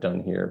to what I've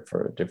done here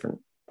for different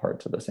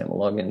parts of the SAML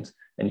logins.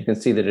 And you can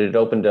see that it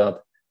opened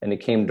up and it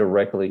came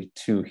directly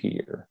to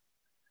here.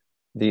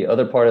 The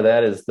other part of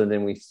that is that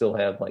then we still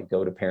have like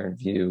go to parent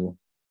view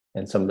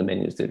and some of the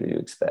menus that you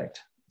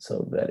expect,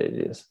 so that it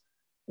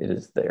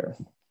is there.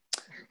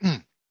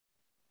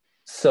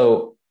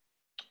 So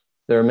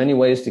there are many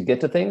ways to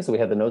get to things. So we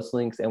have the notes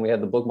links and we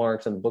have the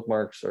bookmarks, and the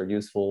bookmarks are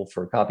useful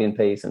for copy and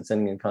paste and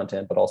sending in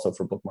content, but also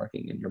for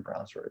bookmarking in your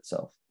browser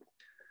itself.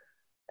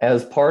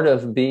 As part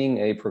of being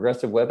a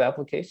progressive web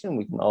application,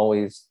 we can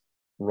always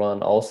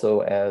run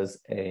also as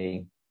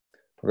a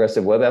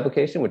progressive web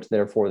application, which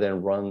therefore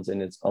then runs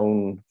in its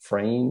own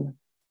frame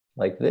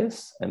like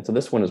this. And so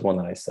this one is one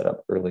that I set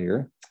up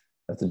earlier.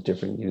 That's a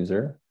different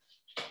user.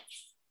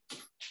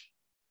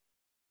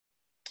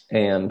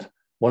 And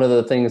one of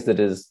the things that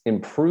is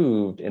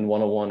improved in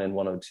 101 and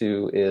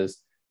 102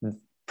 is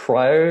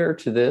prior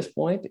to this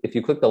point, if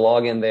you click the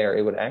login there,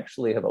 it would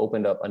actually have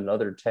opened up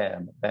another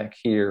tab back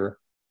here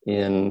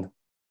in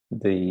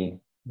the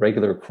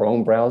regular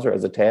Chrome browser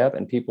as a tab.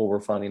 And people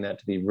were finding that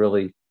to be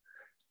really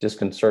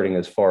disconcerting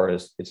as far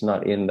as it's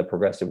not in the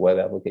progressive web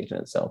application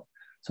itself.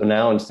 So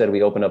now instead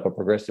we open up a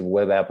progressive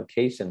web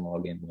application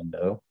login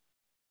window,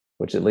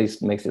 which at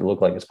least makes it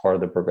look like it's part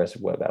of the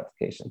progressive web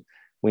application.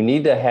 We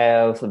need to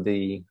have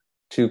the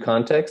two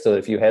contexts. So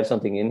if you had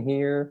something in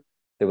here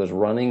that was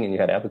running and you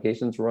had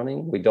applications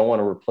running, we don't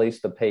want to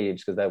replace the page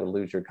because that would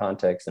lose your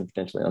context and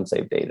potentially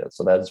unsaved data.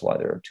 So that is why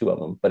there are two of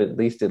them, but at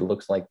least it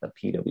looks like the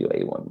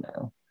PWA one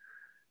now.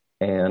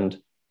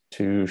 And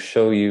to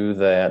show you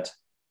that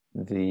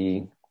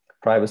the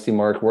privacy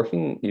mark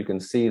working, you can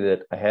see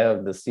that I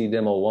have the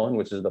CDemo1,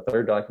 which is the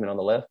third document on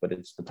the left, but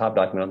it's the top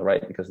document on the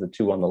right because the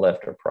two on the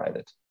left are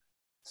private.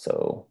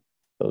 So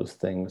those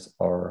things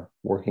are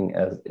working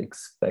as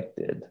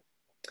expected.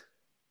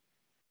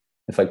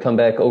 If I come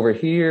back over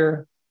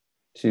here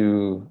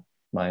to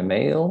my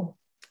mail,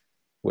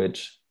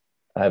 which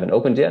I haven't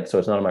opened yet, so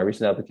it's not on my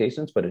recent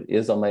applications, but it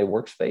is on my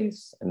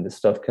workspace. And this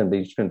stuff can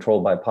be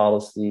controlled by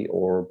policy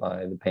or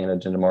by the Pan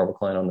Agenda Marble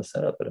client on the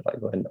setup. But if I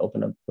go ahead and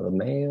open up the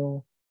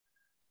mail,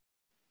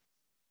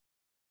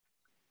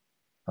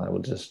 I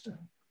will just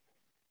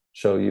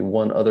show you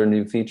one other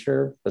new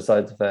feature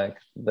besides the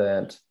fact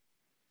that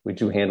we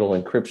do handle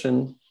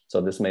encryption.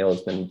 So this mail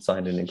has been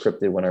signed and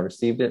encrypted when I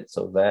received it.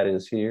 So that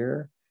is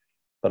here.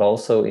 But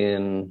also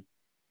in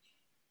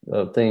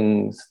the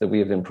things that we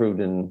have improved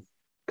in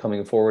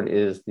coming forward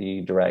is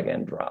the drag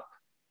and drop.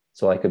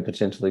 So I could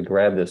potentially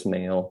grab this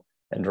mail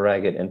and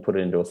drag it and put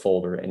it into a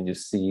folder, and you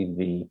see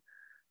the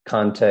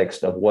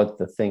context of what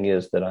the thing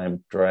is that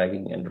I'm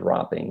dragging and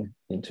dropping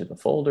into the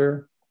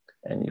folder.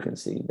 And you can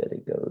see that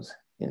it goes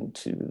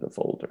into the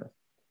folder.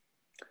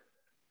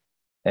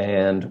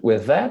 And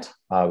with that,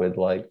 I would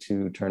like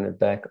to turn it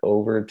back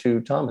over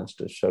to Thomas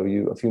to show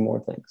you a few more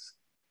things.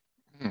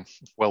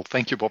 Well,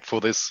 thank you, Bob, for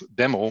this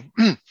demo.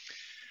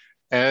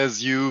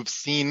 As you've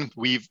seen,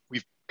 we've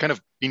kind of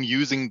been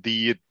using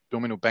the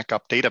Domino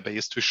Backup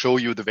database to show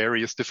you the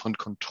various different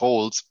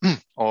controls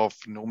of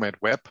Nomad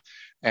Web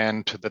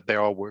and that they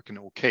are working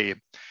okay.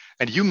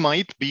 And you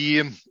might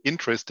be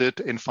interested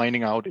in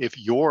finding out if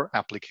your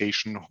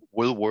application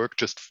will work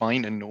just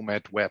fine in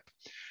Nomad Web.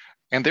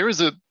 And there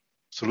is a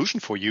solution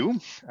for you.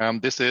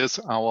 This is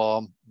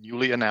our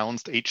newly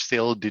announced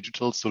HCL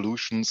Digital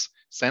Solutions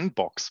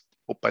Sandbox.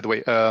 Oh, by the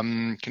way,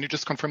 can you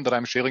just confirm that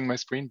I'm sharing my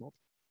screen, Bob?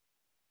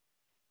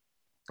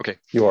 Okay.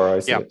 You are, I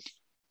see it.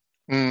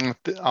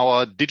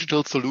 Our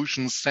Digital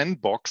Solutions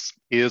Sandbox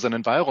is an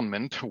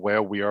environment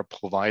where we are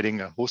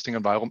providing a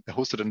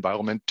hosted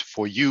environment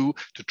for you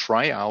to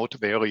try out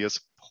various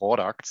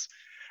products,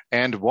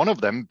 and one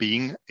of them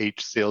being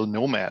HCL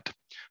Nomad.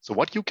 So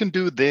what you can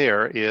do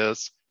there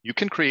is you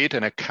can create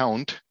an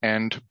account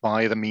and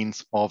by the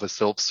means of a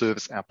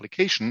self-service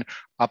application,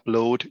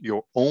 upload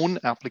your own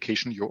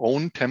application, your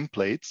own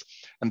templates,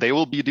 and they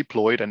will be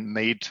deployed and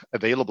made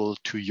available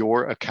to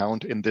your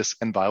account in this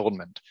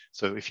environment.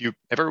 So if you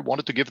ever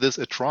wanted to give this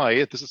a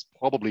try, this is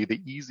probably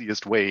the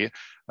easiest way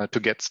to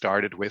get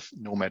started with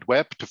Nomad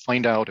Web to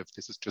find out if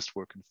this is just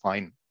working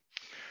fine.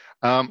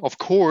 Of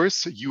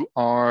course, you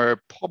are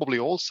probably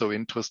also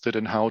interested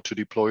in how to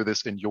deploy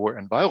this in your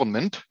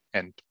environment.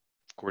 And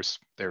of course,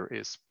 there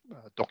is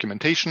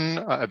documentation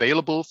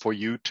available for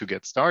you to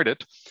get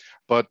started.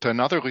 But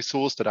another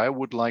resource that I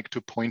would like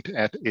to point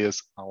at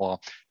is our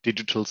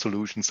Digital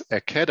Solutions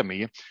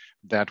Academy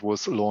that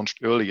was launched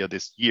earlier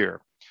this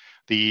year.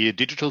 The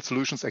Digital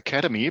Solutions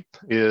Academy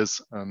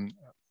is a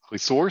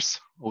resource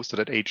hosted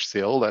at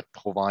HCL that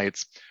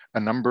provides a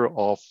number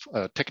of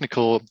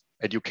technical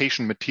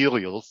education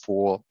material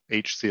for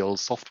HCL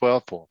software,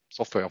 for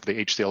software of the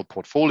HCL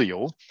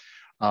portfolio,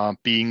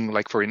 being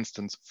like, for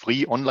instance,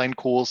 free online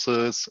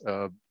courses,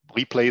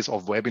 replays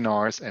of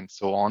webinars, and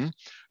so on.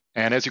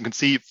 And as you can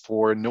see,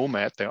 for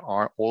Nomad, there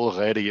are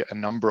already a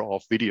number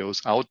of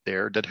videos out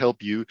there that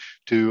help you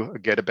to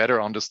get a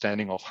better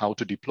understanding of how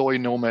to deploy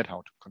Nomad,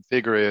 how to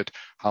configure it,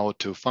 how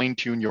to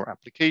fine-tune your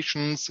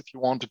applications if you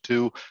wanted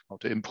to, how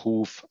to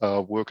improve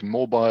work in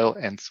mobile,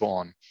 and so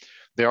on.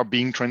 They are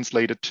being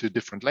translated to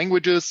different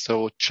languages,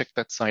 so check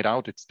that site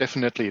out. It's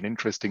definitely an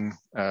interesting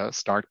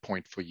start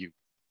point for you.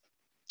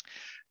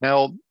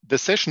 Now, the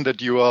session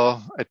that you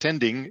are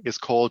attending is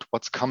called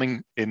What's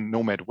Coming in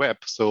Nomad Web.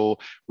 So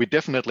we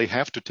definitely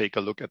have to take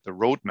a look at the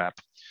roadmap.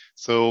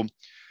 So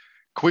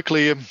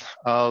quickly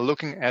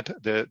looking at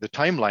the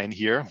timeline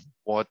here,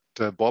 what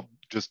Bob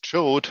just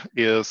showed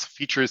is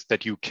features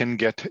that you can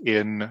get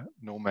in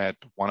Nomad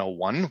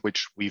 101,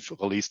 which we've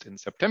released in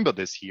September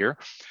this year.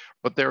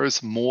 But there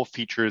is more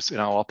features in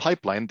our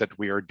pipeline that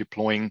we are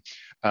deploying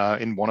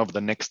in one of the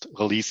next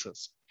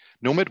releases.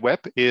 Nomad Web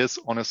is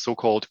on a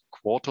so-called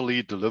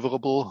quarterly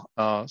deliverable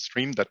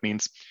stream. That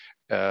means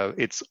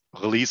it's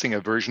releasing a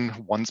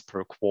version once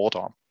per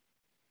quarter.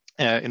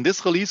 In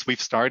this release,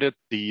 we've started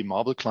the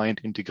Marvel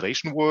Client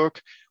integration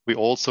work. We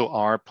also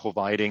are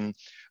providing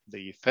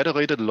the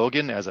federated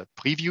login as a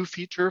preview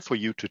feature for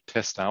you to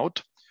test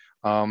out.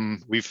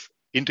 We've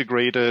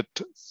integrated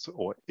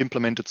or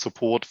implemented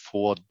support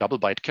for double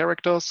byte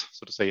characters,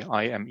 so to say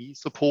IME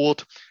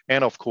support,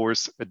 and of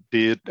course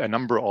did a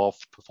number of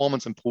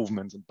performance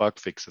improvements and bug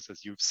fixes,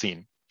 as you've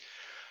seen.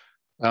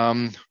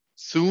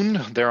 Soon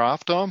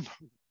thereafter,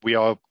 we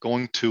are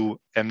going to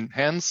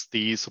enhance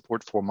the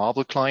support for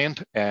Marvel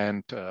Client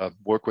and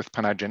work with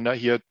Panagenda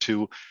here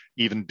to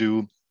even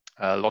do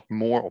a lot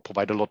more or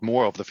provide a lot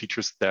more of the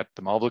features that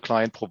the Marvel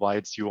Client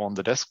provides you on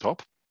the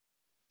desktop,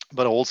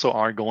 but also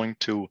are going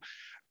to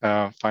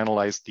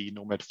finalize the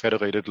Nomad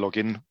federated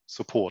login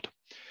support.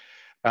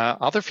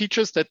 Other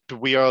features that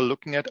we are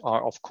looking at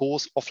are, of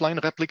course,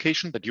 offline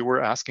replication that you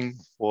were asking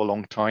for a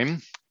long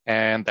time,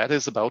 and that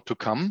is about to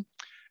come.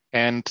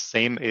 And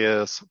same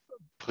is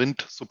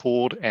print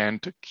support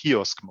and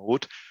kiosk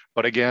mode.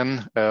 But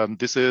again,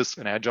 this is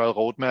an agile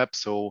roadmap,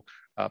 so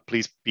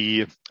please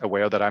be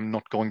aware that I'm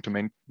not going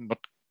to not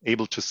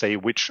able to say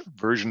which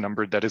version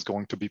number that is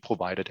going to be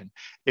provided in.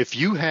 If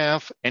you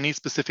have any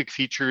specific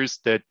features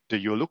that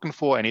you're looking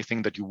for,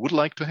 anything that you would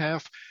like to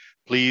have,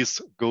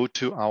 please go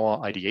to our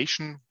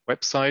ideation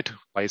website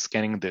by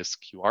scanning this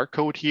QR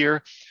code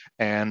here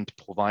and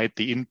provide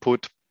the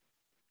input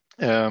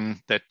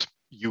that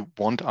you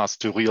want us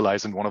to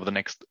realize in one of the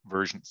next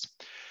versions.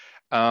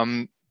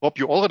 Bob,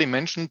 you already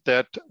mentioned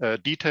that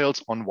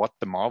details on what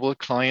the Marvel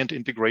Client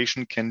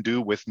integration can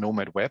do with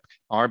Nomad Web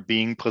are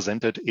being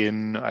presented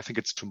in, I think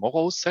it's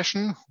tomorrow's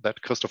session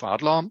that Christoph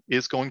Adler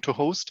is going to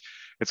host.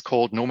 It's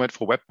called Nomad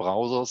for Web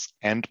Browsers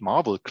and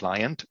Marvel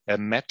Client, a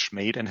match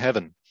made in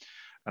heaven.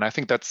 And I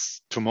think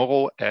that's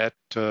tomorrow at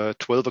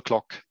 12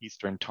 o'clock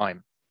Eastern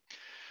time.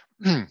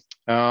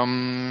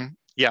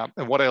 Yeah,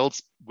 and what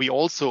else? We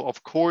also,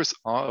 of course,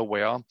 are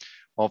aware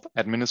of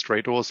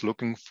administrators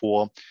looking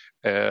for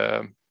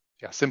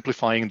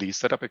simplifying the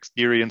setup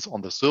experience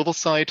on the server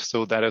side.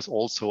 So that is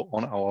also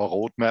on our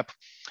roadmap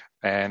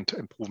and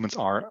improvements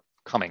are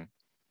coming.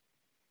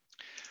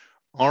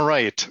 All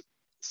right.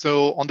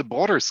 So on the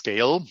broader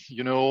scale,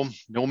 you know,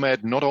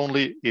 Nomad not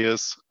only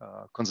is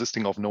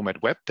consisting of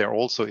Nomad Web, there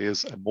also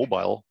is a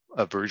mobile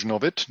version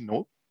of it,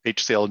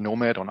 HCL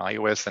Nomad on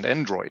iOS and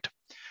Android.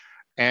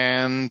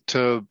 And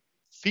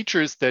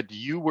features that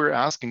you were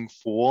asking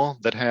for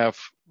that have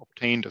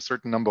obtained a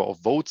certain number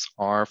of votes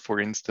are, for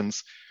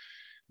instance,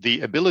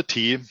 the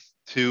ability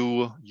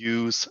to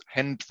use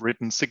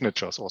handwritten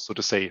signatures, or so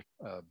to say,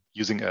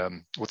 using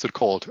what's it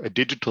called, a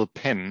digital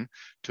pen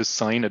to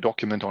sign a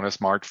document on a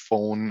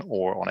smartphone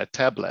or on a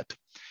tablet.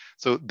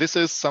 So this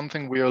is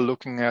something we are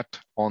looking at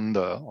on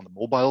the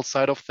mobile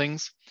side of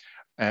things,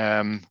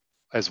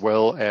 as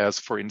well as,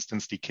 for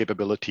instance, the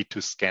capability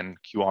to scan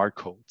QR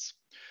codes.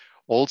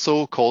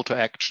 Also, call to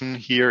action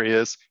here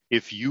is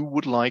if you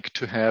would like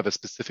to have a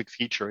specific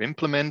feature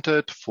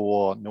implemented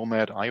for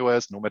Nomad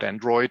iOS, Nomad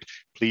Android,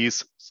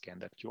 please scan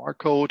that QR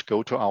code,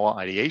 go to our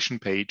ideation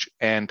page,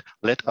 and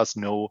let us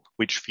know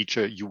which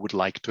feature you would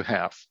like to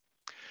have.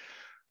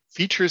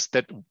 Features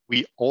that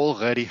we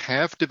already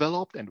have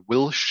developed and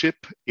will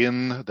ship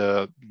in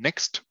the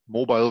next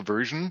mobile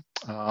version.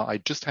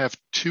 I just have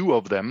 2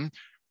 of them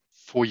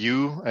for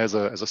you as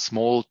a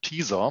small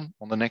teaser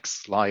on the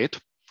next slide.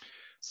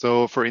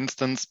 So for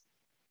instance,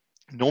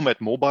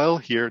 Nomad Mobile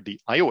here, the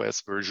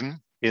iOS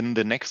version in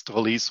the next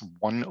release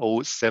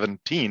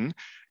 1017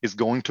 is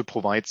going to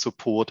provide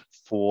support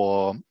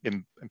for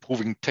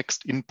improving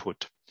text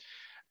input.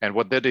 And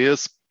what that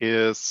is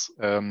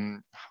how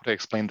to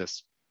explain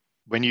this?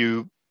 When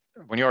you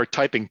are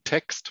typing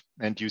text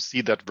and you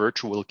see that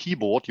virtual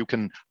keyboard, you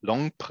can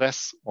long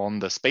press on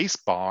the space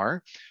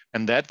bar,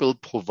 and that will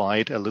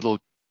provide a little,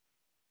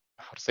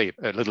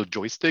 a little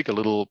joystick,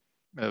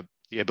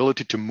 the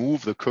ability to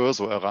move the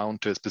cursor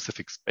around to a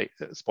specific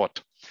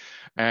spot.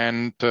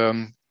 And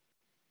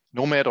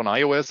Nomad on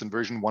iOS in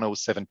version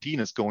 1017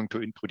 is going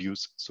to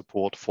introduce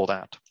support for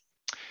that.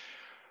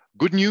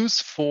 Good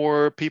news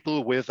for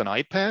people with an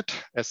iPad,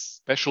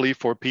 especially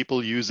for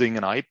people using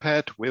an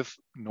iPad with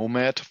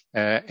Nomad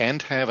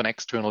and have an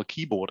external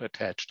keyboard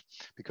attached.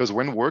 Because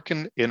when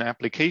working in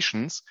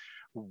applications,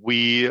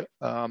 we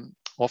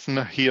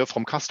often hear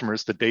from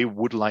customers that they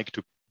would like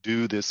to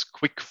do this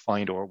quick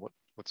find, or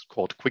what's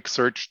called quick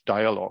search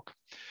dialog.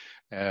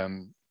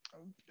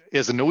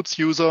 As a notes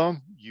user,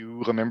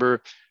 you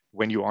remember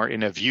when you are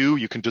in a view,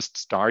 you can just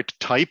start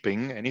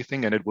typing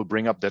anything and it will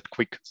bring up that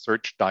quick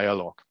search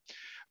dialog.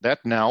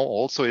 That now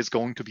also is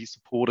going to be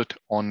supported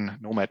on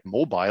Nomad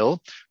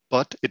Mobile,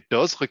 but it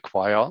does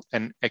require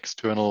an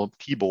external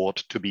keyboard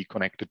to be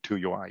connected to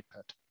your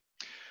iPad.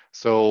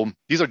 So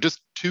these are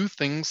just 2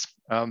 things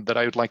that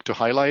I would like to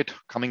highlight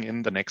coming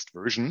in the next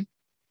version.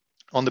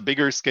 On the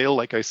bigger scale,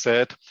 like I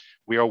said,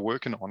 we are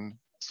working on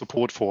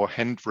support for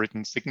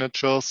handwritten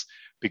signatures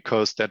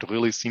because that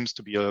really seems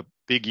to be a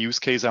big use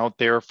case out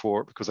there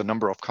because a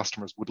number of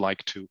customers would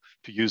like to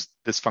use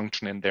this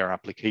function in their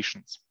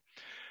applications.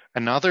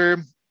 Another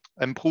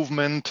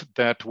improvement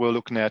that we're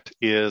looking at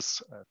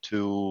is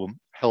to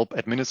help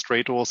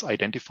administrators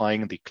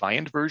identifying the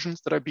client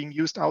versions that are being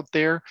used out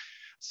there.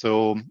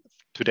 So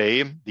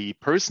today, the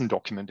person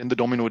document in the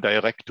Domino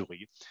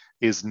directory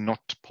is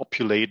not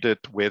populated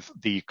with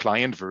the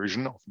client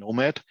version of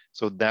Nomad.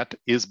 So that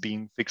is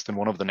being fixed in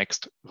one of the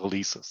next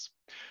releases.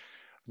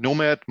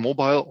 Nomad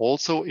Mobile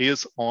also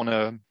is on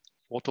a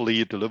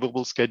quarterly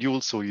deliverable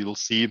schedule. So you'll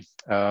see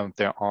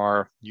there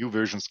are new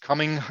versions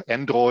coming,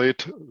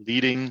 Android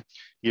leading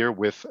here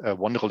with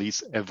 1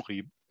 release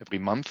every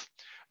month.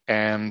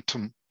 And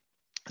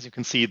as you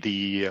can see,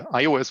 the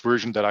iOS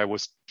version that I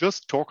was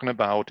just talking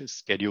about is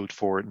scheduled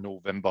for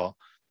November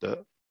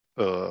the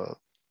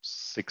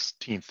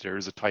 16th. There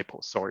is a typo,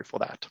 sorry for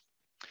that.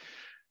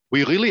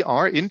 We really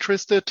are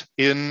interested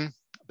in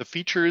the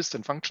features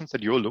and functions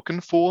that you're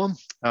looking for.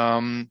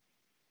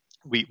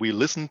 We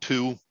listen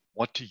to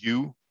what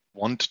you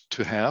want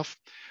to have.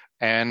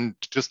 And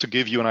just to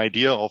give you an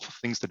idea of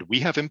things that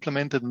we have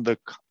implemented in the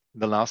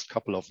last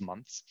couple of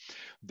months,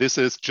 this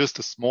is just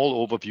a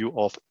small overview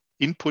of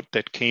input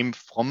that came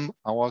from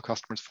our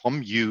customers,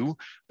 from you,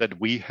 that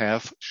we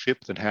have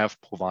shipped and have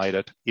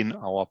provided in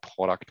our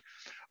product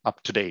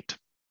up to date.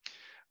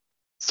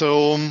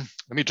 So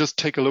let me just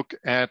take a look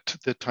at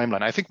the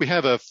timeline. I think we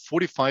have a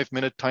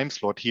 45-minute time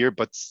slot here,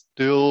 but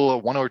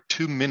still 1 or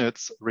 2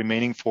 minutes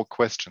remaining for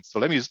questions. So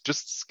let me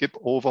just skip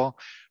over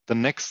the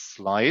next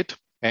slide.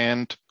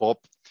 And Bob,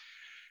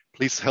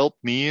 please help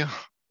me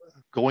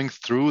going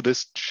through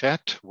this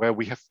chat where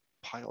we have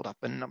piled up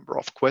a number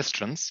of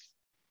questions.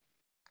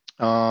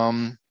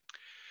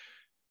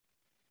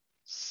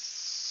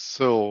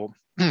 So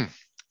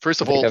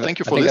first of all, thank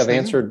you for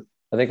listening.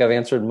 I think I've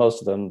answered most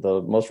of them.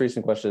 The most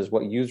recent question is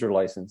what user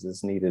license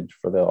is needed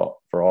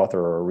for author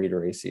or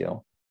reader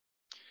ACL?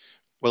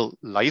 Well,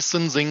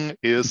 licensing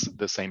is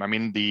the same. I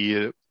mean,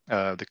 the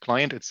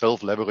client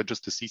itself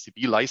leverages the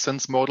CCB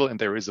license model, and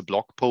there is a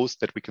blog post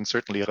that we can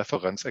certainly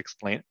reference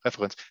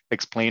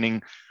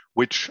explaining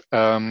which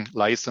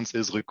license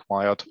is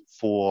required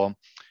for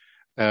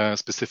a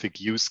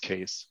specific use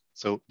case.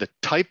 So the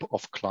type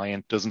of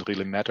client doesn't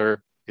really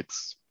matter.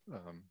 It's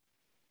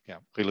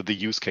really the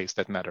use case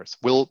that matters.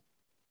 We'll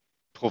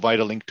provide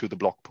a link to the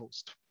blog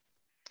post.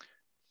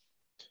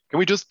 Can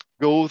we just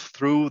go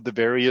through the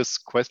various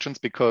questions?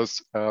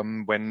 Because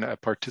when a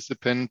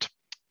participant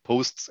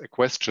posts a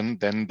question,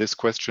 then this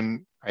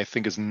question, I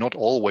think, is not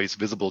always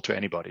visible to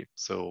anybody.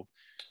 So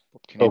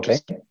can you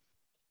just...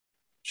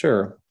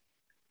 Sure.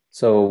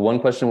 So one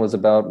question was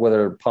about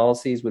whether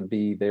policies would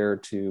be there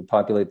to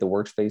populate the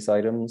workspace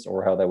items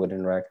or how that would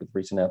interact with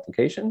recent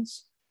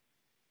applications.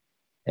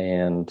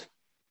 And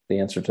the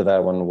answer to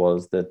that one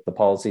was that the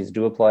policies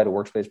do apply to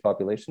workspace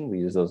population. We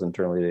use those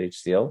internally at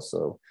HCL,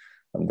 so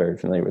I'm very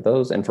familiar with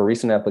those. And for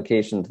recent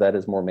applications, that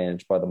is more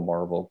managed by the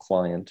Marvel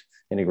client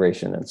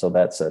integration. And so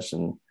that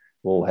session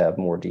we'll have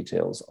more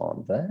details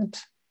on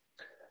that.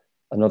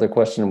 Another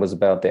question was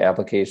about the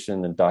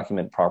application and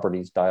document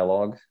properties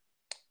dialog,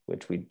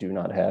 which we do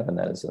not have, and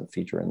that is a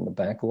feature in the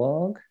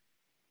backlog.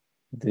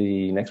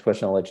 The next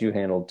question I'll let you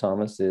handle,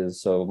 Thomas,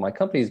 is, so my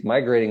company's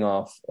migrating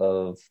off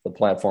of the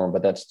platform,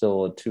 but that's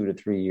still a 2 to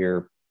 3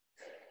 year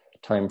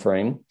time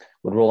frame.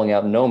 Would rolling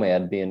out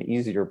Nomad be an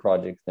easier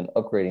project than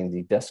upgrading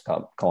the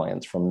desktop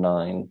clients from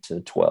 9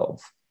 to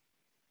 12?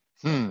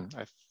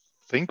 I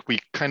think we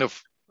kind of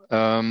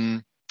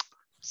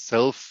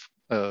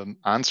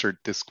answered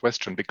this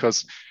question,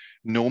 because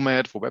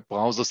Nomad for web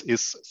browsers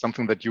is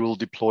something that you will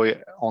deploy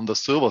on the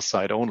server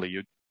side only.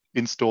 You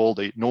install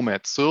the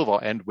Nomad server,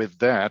 and with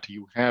that,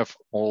 you have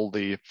all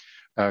the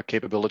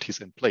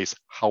capabilities in place.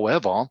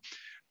 However,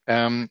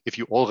 if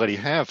you already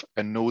have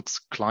a Nodes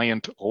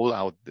client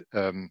rollout,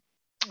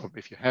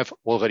 if you have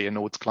already a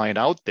Nodes client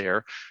out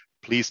there,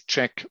 please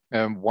check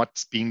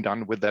what's being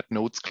done with that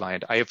Nodes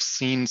client. I have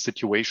seen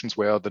situations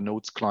where the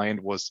Nodes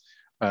client was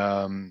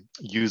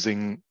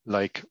using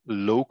like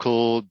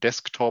local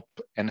desktop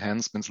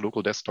enhancements,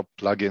 local desktop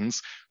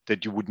plugins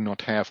that you would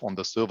not have on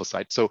the server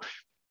side. So,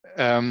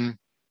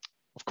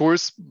 of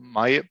course,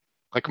 my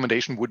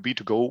recommendation would be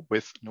to go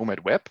with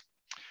Nomad Web,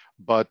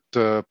 but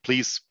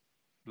please,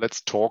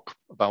 let's talk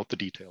about the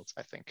details.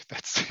 I think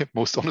that's the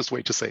most honest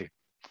way to say.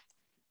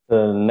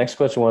 The next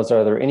question was,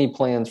 are there any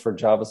plans for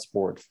Java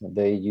support?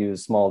 They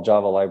use small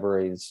Java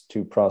libraries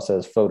to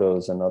process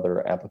photos and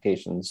other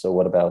applications. So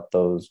what about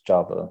those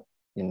Java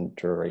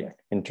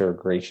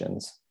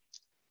integrations?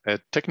 A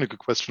technical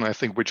question, I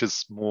think, which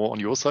is more on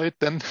your side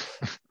then.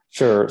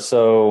 Sure.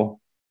 So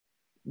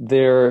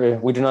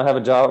we do not have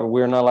a Java.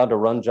 We're not allowed to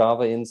run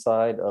Java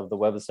inside of the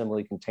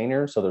WebAssembly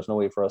container. So there's no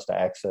way for us to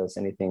access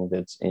anything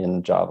that's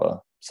in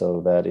Java.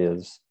 So that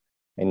is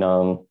a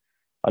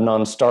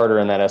non-starter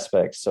in that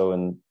aspect.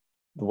 So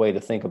the way to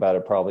think about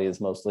it probably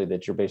is mostly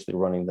that you're basically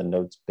running the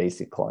Nodes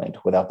basic client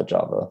without the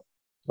Java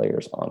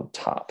layers on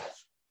top.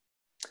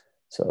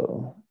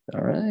 So,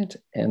 all right.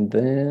 And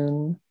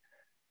then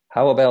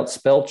how about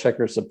spell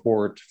checker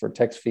support for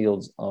text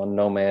fields on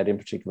Nomad, in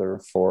particular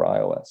for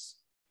iOS?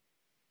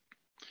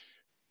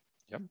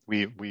 Yeah,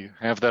 we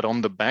have that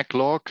on the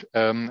backlog.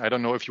 I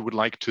don't know if you would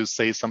like to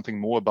say something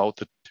more about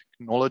the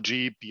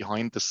technology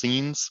behind the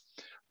scenes,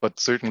 but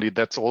certainly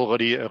that's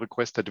already a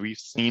request that we've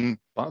seen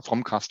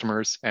from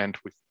customers, and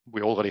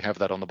we already have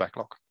that on the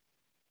backlog.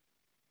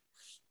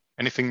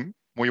 Anything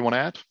more you want to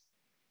add?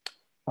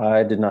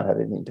 I did not have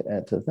anything to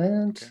add to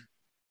that.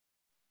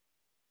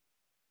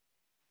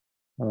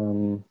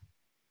 Okay.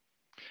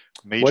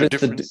 Major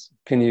difference?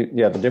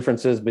 The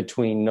differences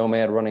between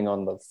Nomad running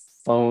on the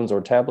phones or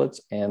tablets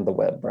and the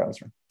web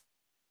browser?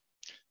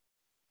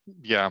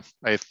 Yeah,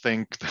 I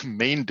think the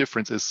main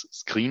difference is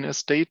screen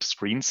estate,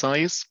 screen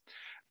size.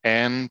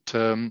 And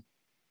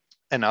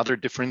another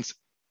difference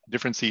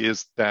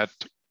is that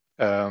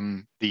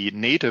the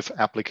native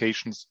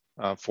applications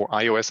for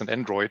iOS and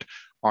Android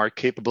are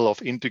capable of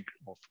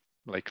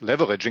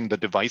leveraging the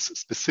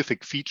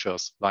device-specific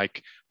features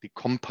like the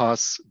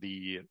compass,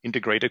 the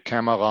integrated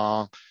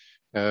camera,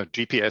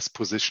 GPS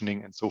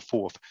positioning, and so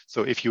forth.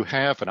 So if you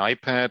have an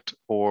iPad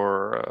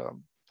or a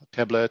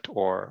tablet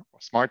or a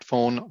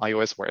smartphone,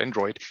 iOS or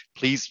Android,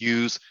 please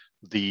use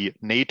the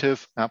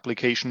native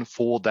application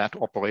for that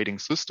operating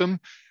system.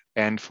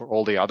 And for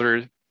all the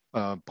other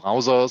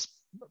browsers,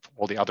 for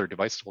all the other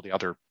devices, all the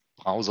other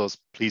browsers,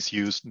 please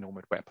use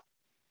Nomad Web.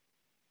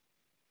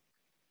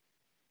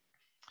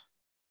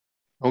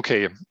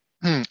 Okay,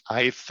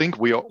 I think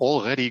we are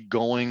already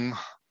going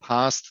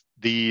past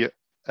the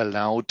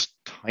allowed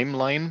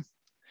timeline.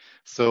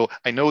 So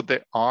I know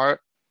there are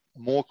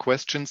more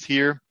questions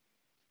here.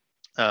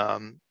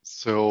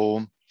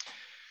 So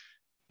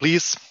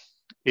please,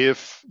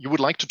 if you would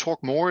like to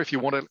talk more, if you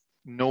want to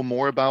know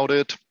more about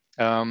it,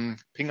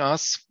 ping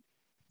us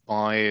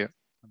by, let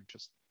me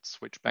just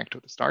switch back to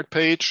the start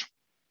page.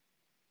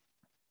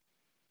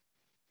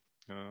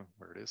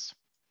 Where it is,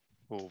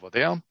 over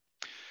there.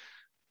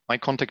 My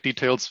contact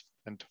details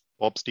and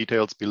Bob's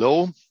details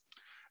below.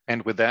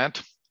 And with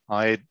that,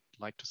 I'd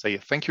like to say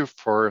thank you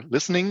for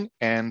listening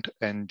and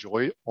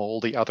enjoy all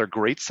the other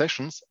great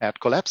sessions at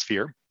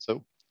Collabsphere.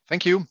 So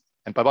thank you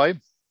and bye-bye.